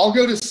 I'll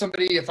go to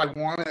somebody if I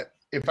want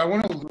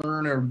to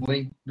learn or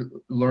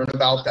learn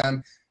about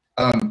them.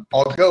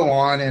 I'll go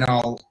on and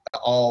I'll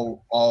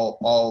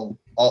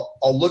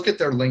look at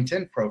their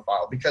LinkedIn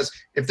profile, because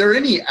if they're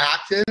any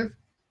active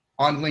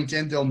on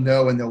LinkedIn, they'll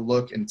know and they'll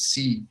look and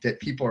see that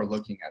people are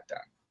looking at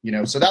them, you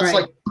know? So that's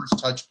like the first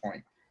touch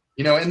point,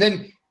 you know, and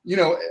then, you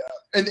know,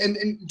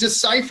 and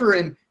decipher,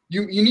 and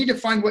you need to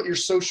find what your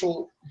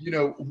social, you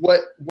know,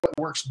 what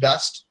works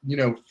best, you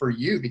know, for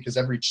you, because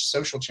every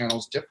social channel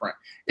is different.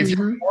 If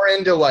you're more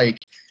into like,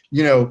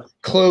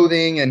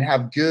 clothing and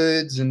have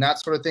goods and that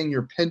sort of thing.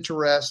 Your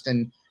Pinterest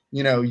and,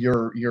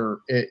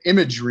 your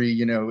imagery,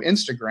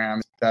 Instagram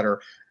is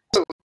better.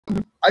 So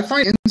I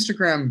find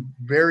Instagram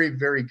very,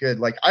 very good.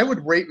 Like I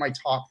would rate my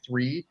top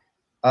 3,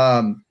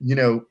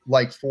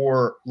 like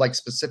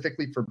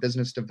specifically for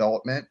business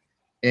development,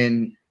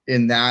 and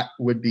that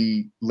would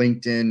be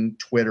LinkedIn,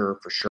 Twitter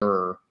for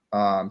sure.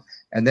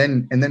 And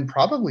then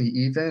probably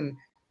even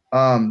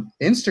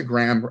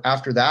Instagram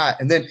after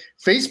that. And then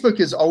Facebook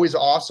is always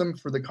awesome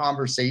for the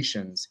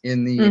conversations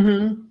in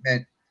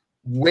the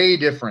way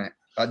different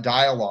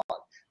dialogue.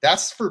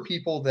 That's for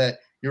people that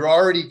you're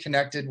already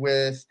connected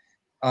with.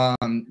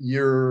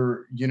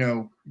 You're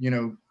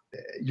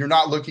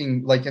not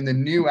looking like in the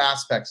new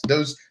aspects.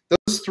 Those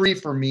 3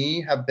 for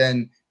me have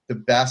been the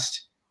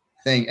best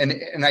thing.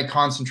 And I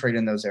concentrate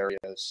in those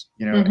areas,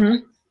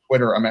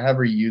 Twitter. I'm a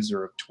heavy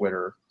user of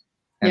Twitter.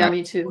 Yeah,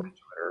 me too.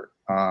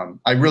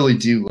 I really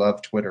do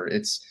love Twitter.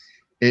 It's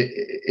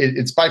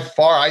by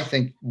far, I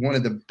think, one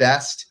of the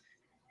best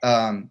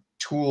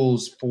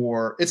tools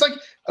for. It's like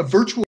a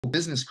virtual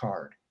business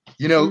card,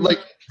 like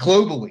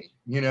globally,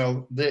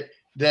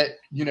 that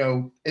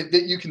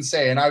you can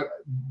say. And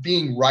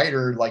being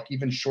writer, like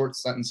even short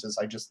sentences,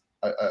 I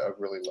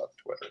really love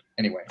Twitter.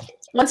 Anyway,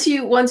 once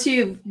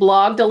you've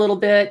blogged a little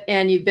bit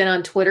and you've been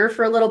on Twitter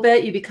for a little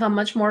bit, you become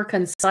much more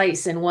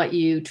concise in what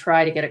you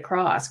try to get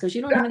across because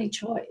you don't have any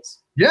choice.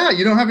 Yeah,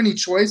 you don't have any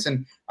choice,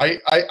 and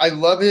I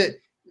love it,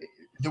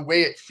 the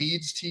way it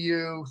feeds to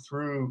you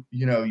through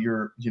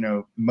your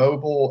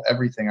mobile,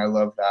 everything. I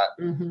love that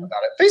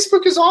about it.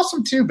 Facebook is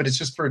awesome too, but it's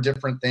just for a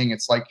different thing.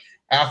 It's like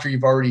after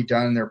you've already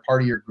done, they're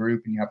part of your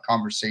group, and you have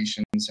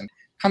conversations and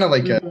kind of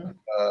like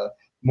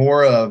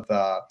more of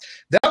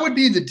that would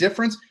be the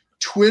difference.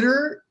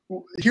 Twitter,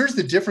 here's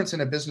the difference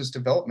in a business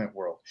development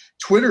world.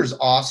 Twitter's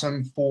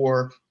awesome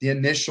for the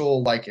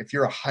initial, like if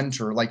you're a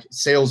hunter, like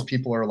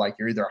salespeople are like,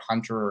 you're either a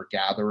hunter or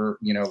gatherer,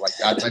 like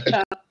that type of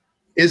thing.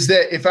 Is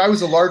that if I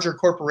was a larger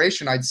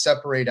corporation, I'd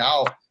separate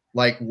out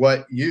like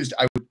what used.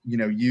 I would,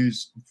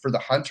 use for the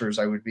hunters,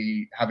 I would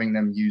be having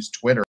them use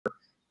Twitter.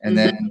 And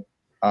then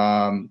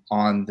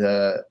on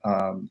the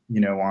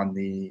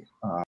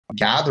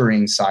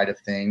gathering side of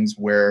things,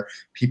 where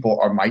people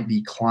might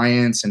be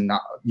clients and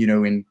not,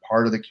 in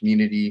part of the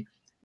community,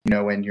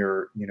 and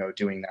you're,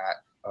 doing that,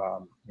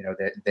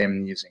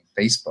 them using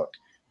Facebook,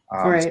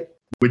 right,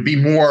 would be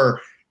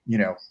more,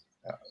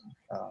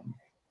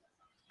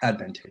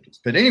 advantageous.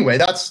 But anyway,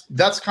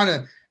 that's kind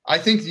of, I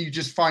think you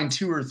just find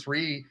 2 or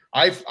 3.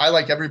 I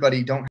like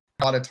everybody don't have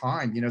a lot of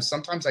time.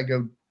 Sometimes I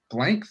go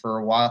blank for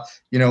a while,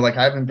 like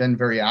I haven't been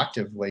very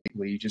active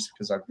lately just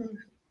because I've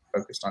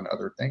focused on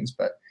other things,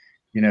 but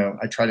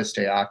I try to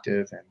stay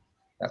active and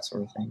that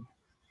sort of thing.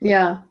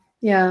 Yeah.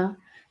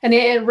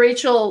 And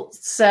Rachel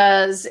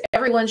says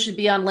everyone should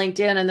be on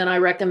LinkedIn, and then I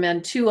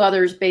recommend 2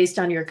 others based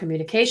on your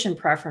communication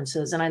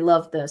preferences. And I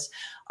love this.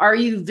 Are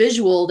you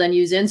visual? Then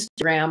use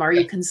Instagram. Are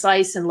you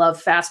concise and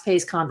love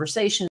fast-paced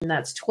conversation?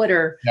 That's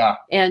Twitter. Yeah.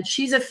 And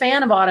she's a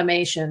fan of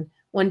automation.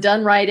 When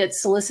done right, it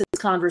solicits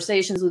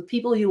conversations with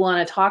people you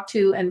want to talk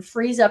to and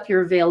frees up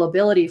your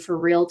availability for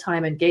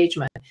real-time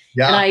engagement.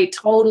 Yeah. And I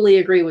totally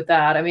agree with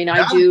that. I mean,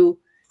 I do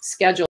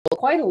schedule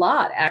quite a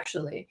lot,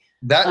 actually.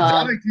 That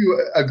I do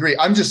agree.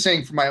 I'm just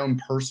saying for my own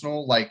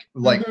personal, like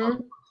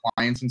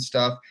clients and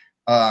stuff.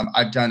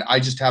 I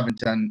just haven't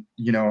done,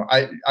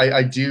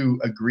 I do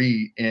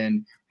agree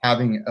in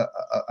having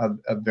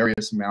a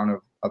various amount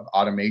of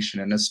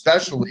automation, and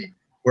especially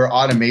where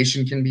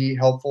automation can be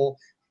helpful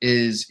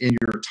is in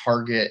your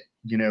target,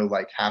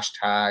 like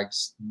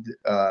hashtags,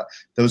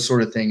 those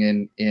sort of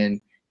thing,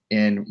 in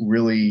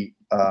really,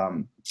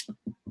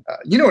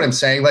 you know what I'm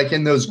saying? Like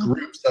in those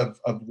groups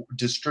of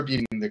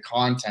distributing the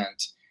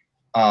content.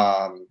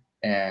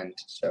 And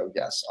so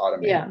yes,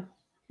 automate.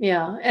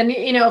 Yeah. And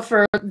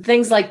for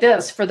things like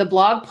this, for the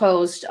blog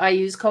post, I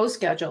use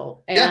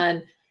CoSchedule,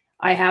 and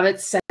I have it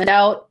send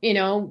out,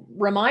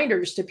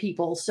 reminders to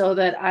people so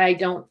that I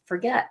don't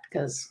forget,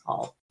 because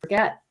I'll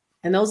forget.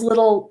 And those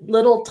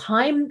little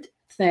timed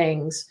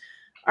things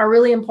are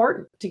really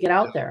important to get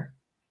out there.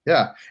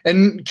 Yeah.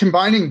 And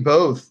combining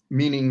both,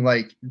 meaning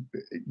like,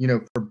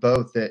 for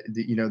both that,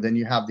 then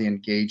you have the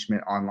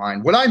engagement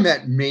online. What I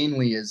meant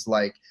mainly is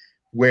like,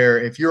 where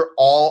if you're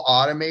all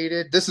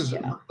automated,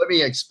 let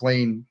me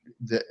explain,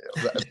 this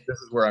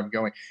is where I'm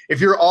going.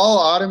 If you're all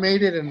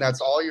automated and that's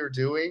all you're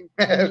doing,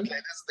 okay, this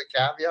is the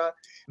caveat,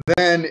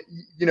 then,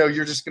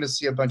 you're just going to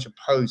see a bunch of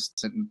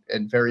posts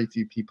and very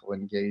few people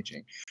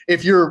engaging.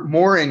 If you're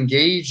more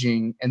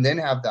engaging and then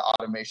have the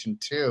automation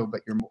too,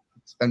 but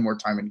spend more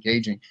time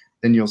engaging,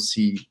 then you'll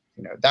see,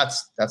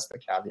 that's the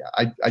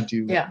caveat. I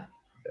do. Yeah.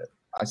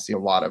 I see a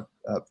lot of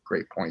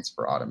great points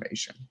for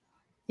automation.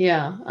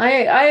 Yeah,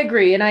 I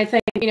agree. And I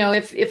think,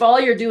 if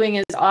all you're doing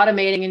is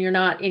automating and you're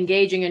not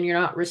engaging and you're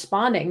not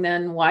responding,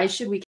 then why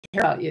should we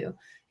care about you?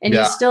 And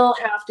you still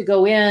have to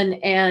go in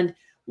and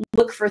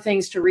look for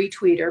things to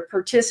retweet or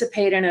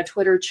participate in a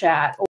Twitter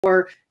chat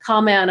or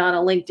comment on a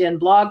LinkedIn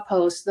blog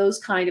post, those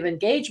kind of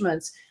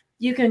engagements.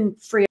 You can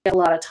free up a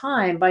lot of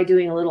time by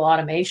doing a little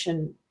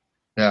automation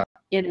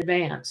in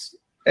advance.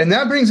 And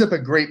that brings up a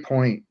great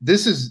point.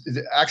 This is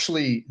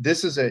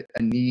a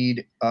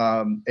need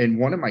in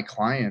one of my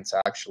clients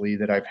actually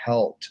that I've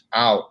helped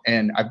out,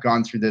 and I've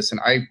gone through this, and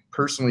I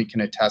personally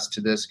can attest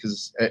to this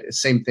because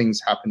same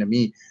things happen to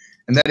me.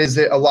 And that is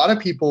that a lot of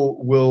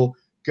people will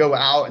go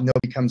out and they'll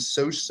become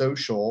so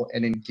social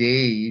and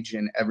engage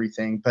in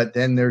everything, but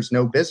then there's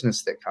no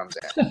business that comes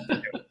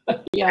in.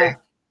 Yeah.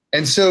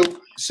 And so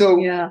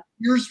yeah.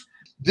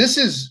 This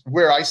is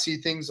where I see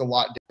things a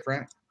lot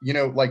different, you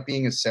know, like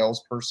being a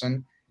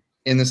salesperson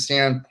in the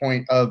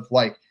standpoint of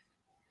like,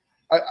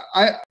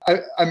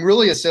 I'm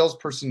really a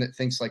salesperson that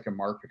thinks like a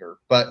marketer,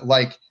 but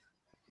like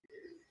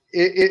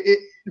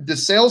the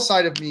sales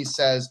side of me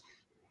says,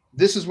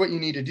 this is what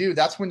you need to do.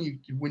 That's when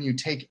you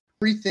take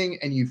everything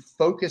and you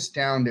focus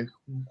down to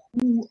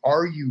who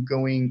are you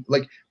going,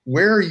 like,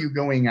 where are you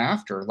going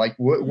after? Like,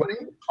 what are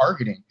you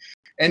targeting?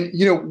 And,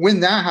 you know, when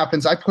that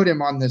happens, I put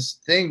him on this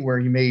thing where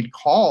he made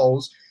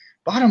calls.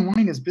 Bottom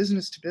line is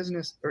business to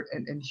business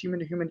and human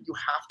to human. You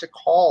have to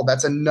call.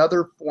 That's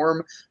another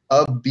form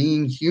of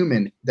being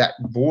human. That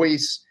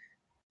voice,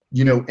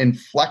 you know,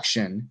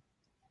 inflection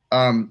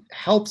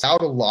helps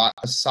out a lot,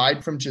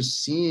 aside from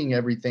just seeing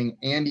everything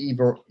and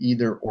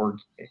either or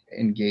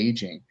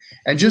engaging.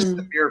 And just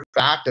the mere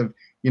fact of,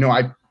 you know,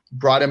 I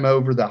brought him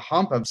over the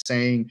hump of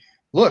saying,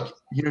 look,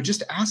 you know,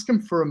 just ask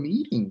him for a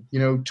meeting, you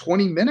know,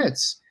 20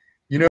 minutes.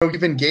 You know,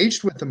 you've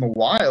engaged with them a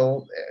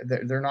while.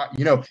 They're not,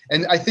 you know,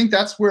 and I think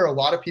that's where a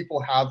lot of people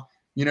have,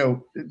 you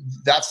know,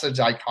 that's the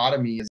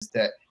dichotomy is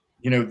that,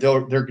 you know,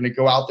 they're going to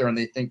go out there and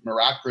they think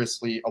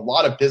miraculously. A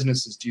lot of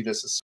businesses do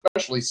this,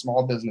 especially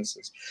small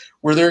businesses,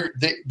 where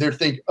they're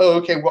think, oh,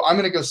 okay, well, I'm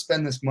going to go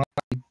spend this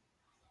money.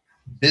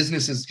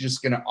 Business is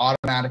just going to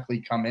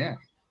automatically come in.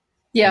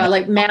 Yeah. Yeah,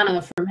 like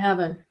manna from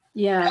heaven.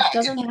 Yeah, it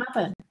doesn't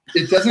happen.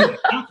 It doesn't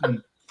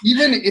happen.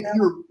 Even if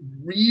you're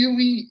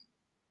really,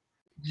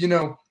 you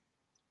know,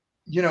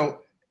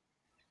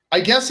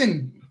 I guess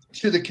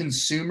to the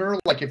consumer,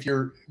 like if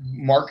you're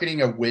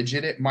marketing a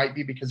widget, it might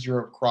be because you're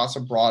across a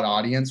broad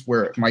audience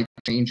where it might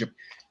change,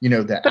 you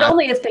know, that. But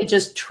only if they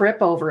just trip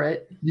over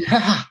it.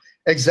 Yeah,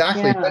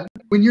 exactly. Yeah. But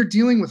when you're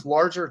dealing with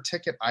larger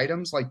ticket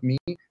items like me,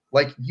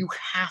 like you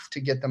have to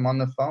get them on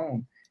the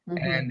phone.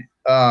 And,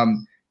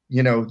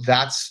 you know,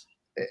 that's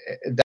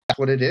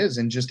what it is.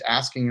 And just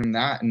asking them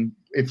that. And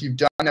if you've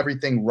done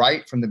everything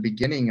right from the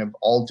beginning of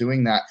all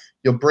doing that,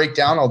 you'll break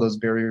down all those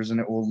barriers, and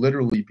it will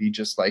literally be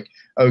just like,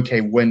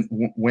 okay, when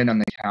on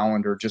the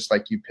calendar, just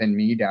like you pin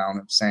me down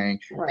of saying,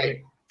 right,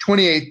 hey,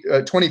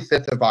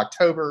 25th of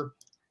October,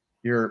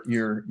 you're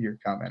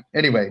coming.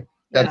 Anyway,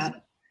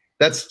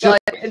 that's just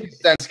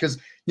sense, because,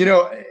 you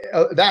know,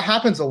 that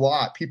happens a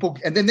lot. People,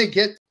 and then they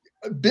get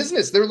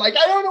business. They're like,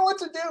 I don't know what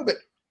to do, but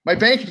my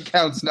bank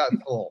account's not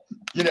full,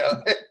 you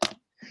know.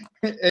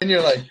 And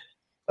you're like,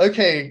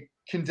 okay,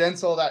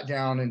 condense all that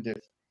down into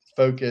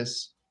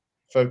focus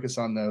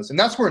on those. And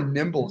that's where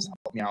Nimble's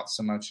helped me out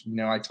so much. You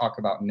know, I talk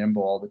about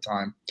Nimble all the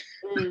time.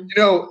 You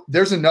know,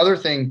 there's another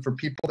thing for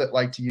people that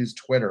like to use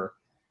Twitter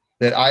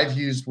that I've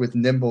used with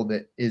Nimble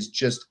that is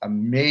just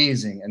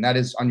amazing. And that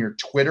is on your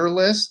Twitter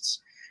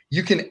lists.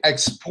 You can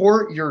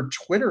export your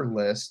Twitter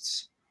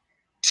lists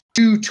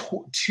to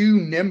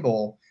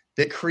Nimble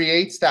that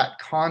creates that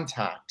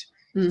contact.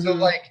 So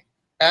like,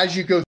 as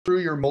you go through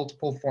your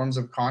multiple forms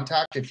of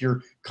contact, if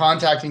you're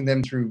contacting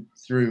them through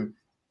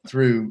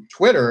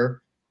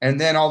Twitter, and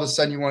then all of a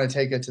sudden you want to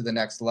take it to the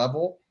next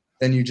level,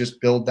 then you just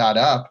build that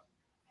up,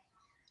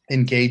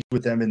 engage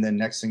with them, and then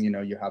next thing you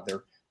know, you have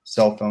their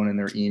cell phone and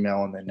their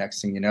email, and then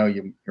next thing you know,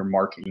 you're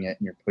marketing it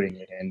and you're putting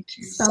it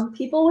into. Some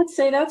people would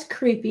say that's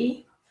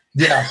creepy.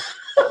 Yeah,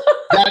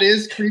 that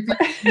is creepy.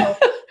 You know?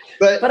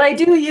 But I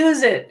do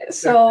use it,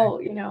 so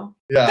you know.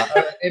 Yeah.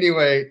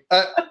 Anyway,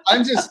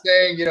 I'm just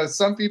saying, you know,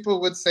 some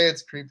people would say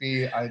it's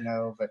creepy. I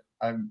know, but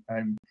I'm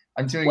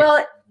doing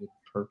it with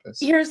purpose.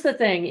 Here's the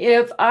thing: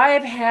 if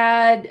I've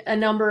had a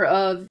number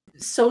of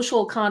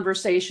social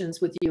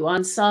conversations with you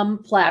on some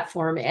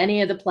platform,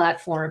 any of the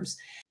platforms,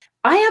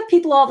 I have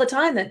people all the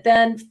time that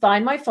then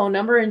find my phone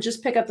number and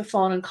just pick up the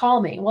phone and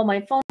call me. Well,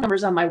 my phone number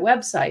is on my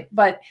website,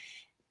 but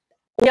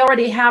we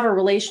already have a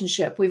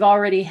relationship. We've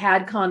already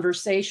had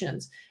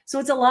conversations. So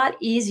it's a lot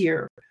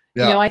easier.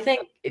 Yeah. You know, I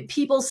think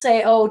people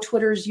say, oh,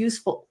 Twitter's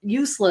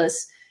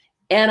useless.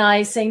 And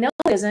I say, no,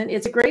 it isn't.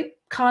 It's a great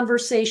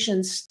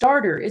conversation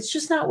starter. It's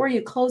just not where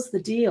you close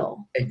the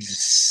deal.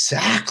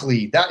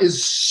 Exactly. That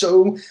is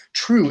so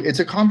true. It's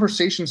a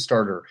conversation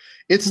starter.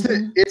 It's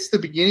the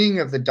beginning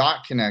of the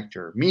dot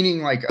connector,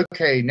 meaning like,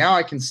 okay, now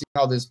I can see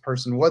how this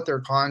person, what their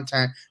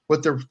content,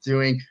 what they're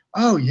doing.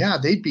 Oh yeah,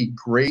 they'd be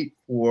great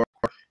for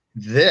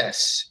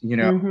this, you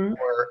know,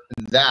 or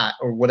that,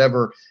 or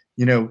whatever,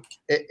 you know,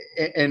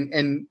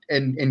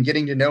 and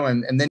getting to know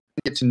them, and then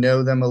get to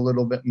know them a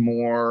little bit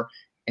more.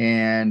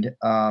 And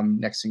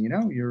next thing you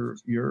know,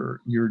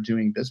 you're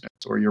doing business,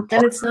 or you're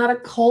and it's not a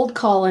cold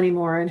call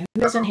anymore. And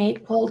who doesn't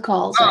hate cold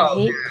calls? I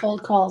hate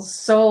cold calls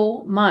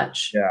so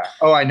much. Yeah.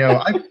 Oh, I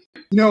know. You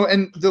know,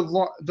 and the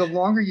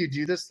longer you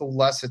do this, the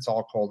less it's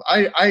all cold.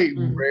 I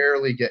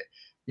rarely get,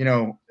 you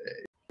know,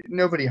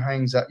 nobody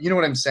hangs up. You know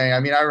what I'm saying? I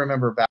mean, I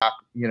remember back,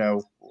 you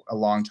know, a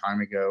long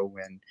time ago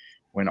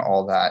when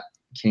all that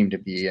came to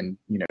be, and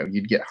you know,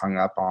 you'd get hung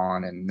up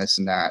on and this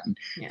and that, and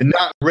Yeah. but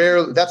not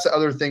rarely. That's the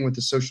other thing with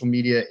the social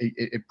media.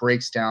 It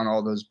breaks down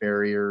all those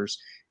barriers,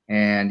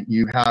 and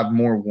you have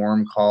more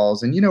warm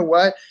calls. And you know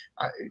what?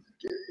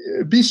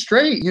 Be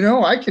straight. You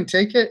know, I can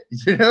take it.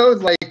 You know,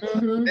 like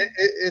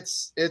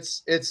it's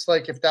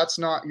like, if that's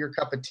not your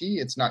cup of tea,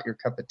 it's not your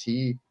cup of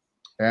tea.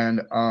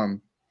 And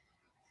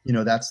you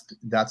know, that's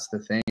the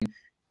thing.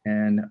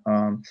 And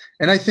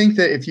I think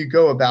that if you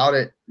go about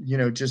it, you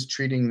know, just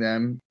treating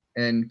them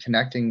and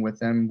connecting with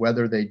them,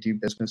 whether they do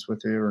business with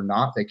you or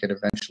not, they could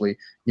eventually,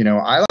 you know,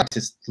 I like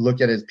to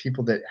look at it as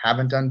people that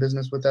haven't done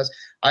business with us.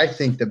 I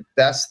think the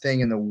best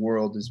thing in the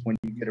world is when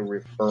you get a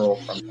referral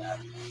from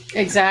them.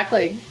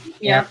 Exactly.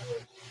 Yeah.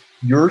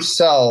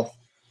 Yourself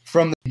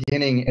from the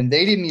beginning, and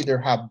they didn't either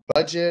have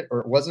budget or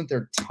it wasn't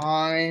their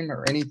time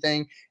or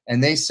anything,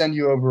 and they send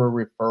you over a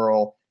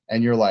referral,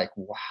 and you're like,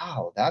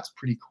 wow, that's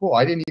pretty cool.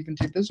 I didn't even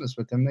do business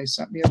with them. They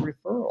sent me a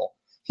referral.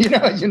 You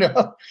know,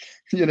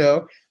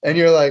 and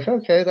you're like,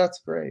 okay, that's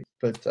great.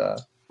 But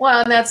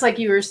well, and that's like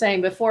you were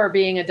saying before,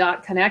 being a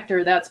dot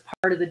connector, that's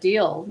part of the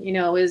deal, you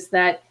know, is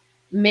that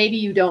maybe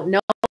you don't know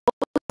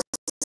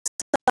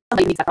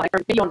somebody needs that product, or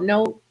maybe you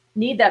don't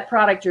need that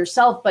product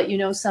yourself, but you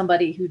know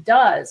somebody who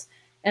does.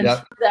 And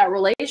yep. through that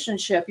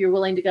relationship, you're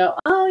willing to go,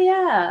 oh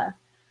yeah,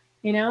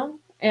 you know,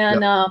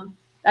 and yep.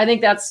 I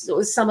think that's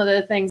some of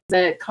the things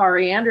that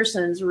Kari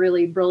Anderson's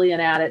really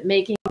brilliant at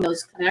making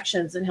those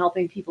connections and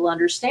helping people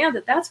understand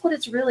that that's what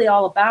it's really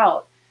all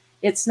about.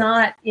 It's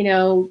not, you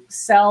know,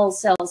 sell.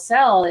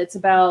 It's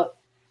about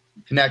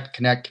connect.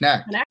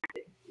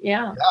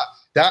 Yeah.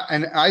 That,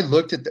 and I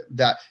looked at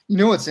that. You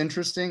know what's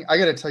interesting? I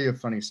got to tell you a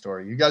funny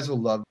story. You guys will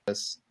love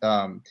this.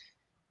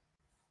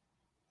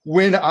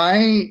 When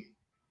I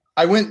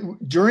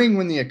went during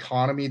when the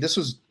economy, this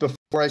was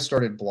before I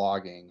started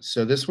blogging.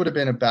 So this would have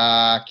been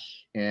back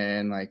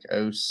in like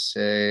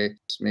 06,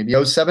 maybe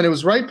 07. It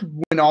was right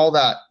when all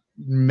that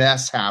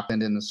mess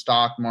happened in the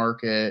stock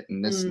market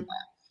and this and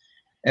that.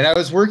 And I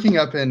was working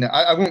up in,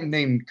 I won't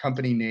name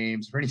company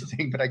names or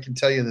anything, but I can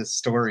tell you the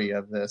story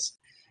of this.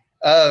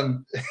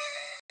 And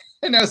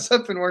I was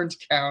up in Orange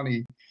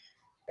County,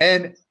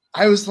 and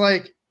I was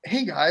like,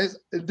 hey guys,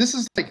 this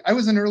is like, I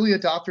was an early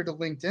adopter to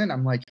LinkedIn.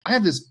 I'm like, I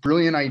have this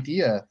brilliant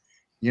idea,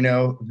 you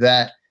know,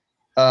 that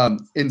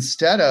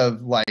instead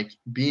of like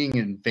being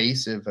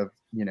invasive of,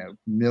 you know,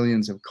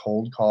 millions of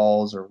cold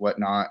calls or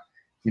whatnot,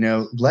 you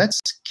know, let's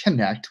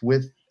connect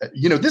with,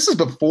 you know, this is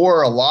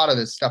before a lot of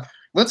this stuff.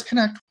 Let's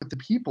connect with the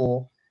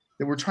people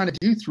that we're trying to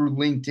do through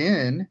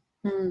LinkedIn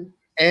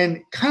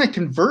and kind of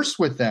converse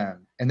with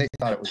them. And they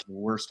thought it was the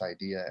worst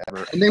idea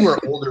ever. And they were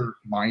older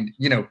mind,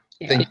 you know,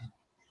 thinking.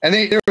 And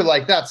they were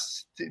like,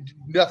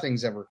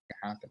 nothing's ever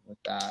gonna happen with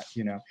that,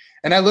 you know.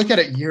 And I look at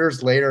it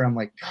years later, I'm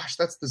like, gosh,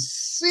 that's the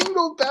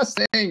single best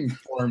thing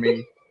for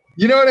me.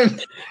 You know what I mean?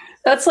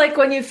 That's like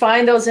when you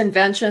find those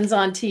inventions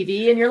on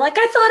TV and you're like,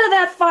 I thought of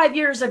that 5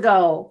 years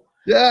ago.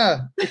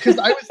 Yeah, because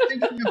I was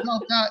thinking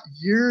about that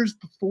years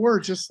before,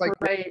 just like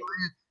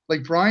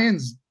like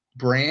Brian's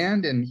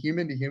brand and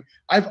human to human.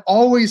 I've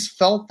always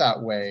felt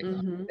that way.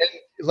 And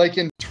like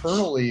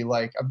internally,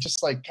 like I'm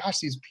just like, gosh,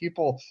 these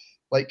people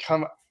like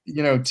come,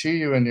 you know, to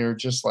you, and you're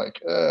just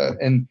like,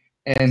 and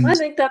I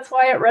think that's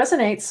why it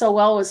resonates so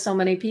well with so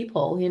many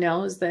people, you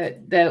know, is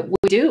that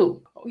we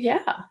do.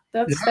 Yeah,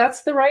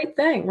 that's the right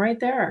thing right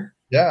there.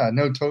 Yeah,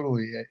 no,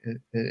 totally.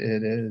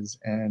 It is.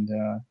 And,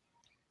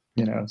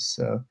 you know,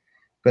 so,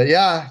 but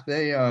yeah,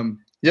 they,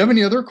 you have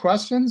any other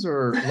questions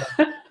or?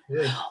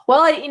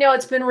 Well, you know,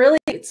 it's been really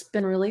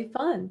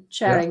fun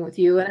chatting with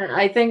you. And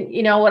I think,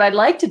 you know, what I'd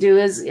like to do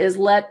is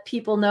let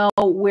people know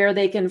where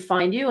they can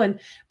find you,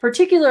 and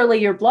particularly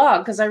your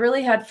blog, because I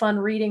really had fun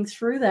reading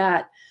through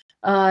that,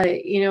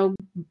 you know,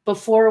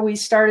 before we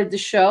started the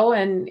show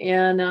and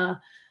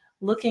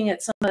looking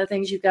at some of the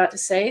things you've got to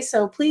say.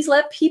 So please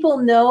let people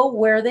know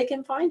where they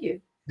can find you.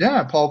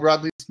 Yeah,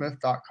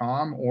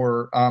 paulbradleysmith.com,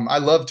 or I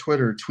love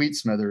Twitter.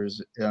 Tweetsmithers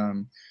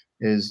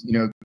is, you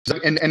know,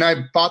 and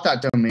I bought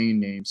that domain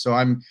name. So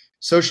I'm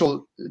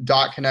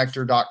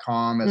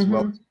social.connector.com as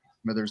well as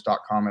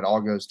smithers.com. It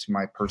all goes to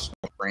my personal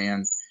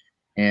brand.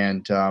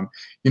 And,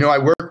 you know, I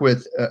work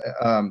with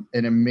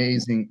an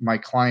amazing, my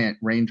client,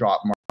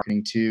 Raindrop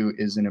Marketing too,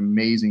 is an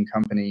amazing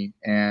company.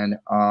 And,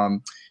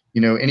 you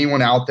know,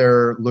 anyone out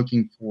there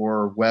looking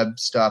for web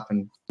stuff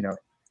and, you know,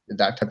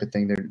 that type of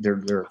thing,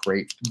 they're a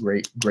great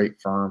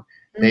firm.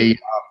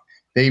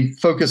 They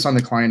focus on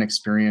the client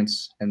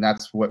experience, and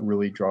that's what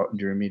really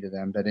drew me to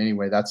them. But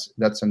anyway, that's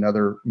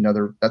another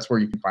that's where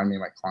you can find me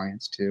and my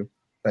clients too.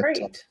 But,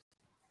 great.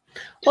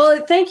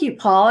 Well, thank you,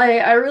 Paul.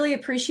 I really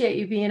appreciate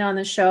you being on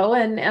the show,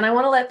 and I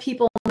want to let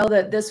people know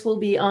that this will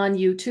be on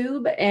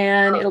YouTube,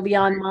 and it'll be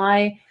on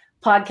my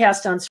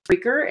podcast on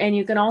Spreaker, and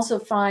you can also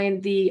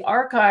find the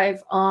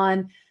archive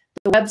on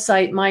the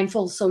website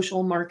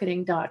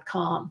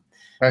mindfulsocialmarketing.com.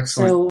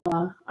 Excellent.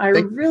 So I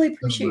really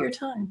appreciate your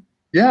time.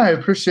 Yeah, I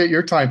appreciate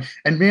your time.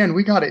 And man,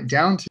 we got it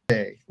down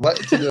today.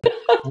 To the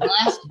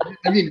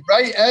I mean,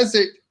 right as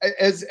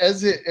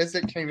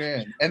it came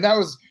in, and that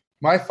was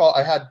my fault.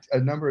 I had a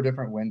number of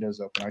different windows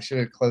open. I should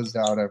have closed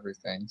out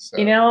everything. So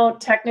you know,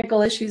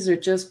 technical issues are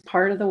just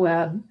part of the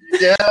web.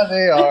 yeah,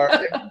 they are.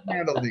 We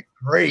handled it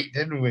great,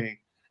 didn't we?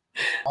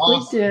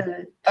 Awesome. We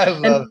did. I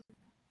love it.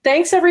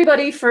 Thanks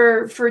everybody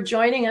for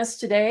joining us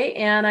today,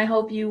 and I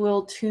hope you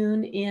will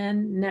tune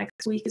in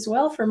next week as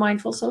well for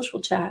Mindful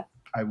Social Chat.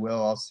 I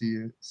will. I'll see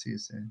you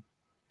soon.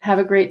 Have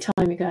a great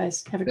time, you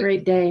guys. Have a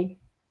great day.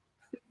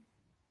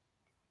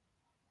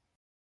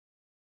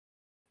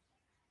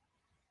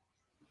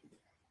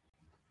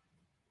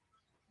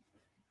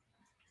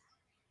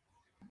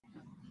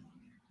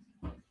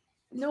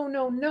 No,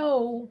 no,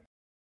 no.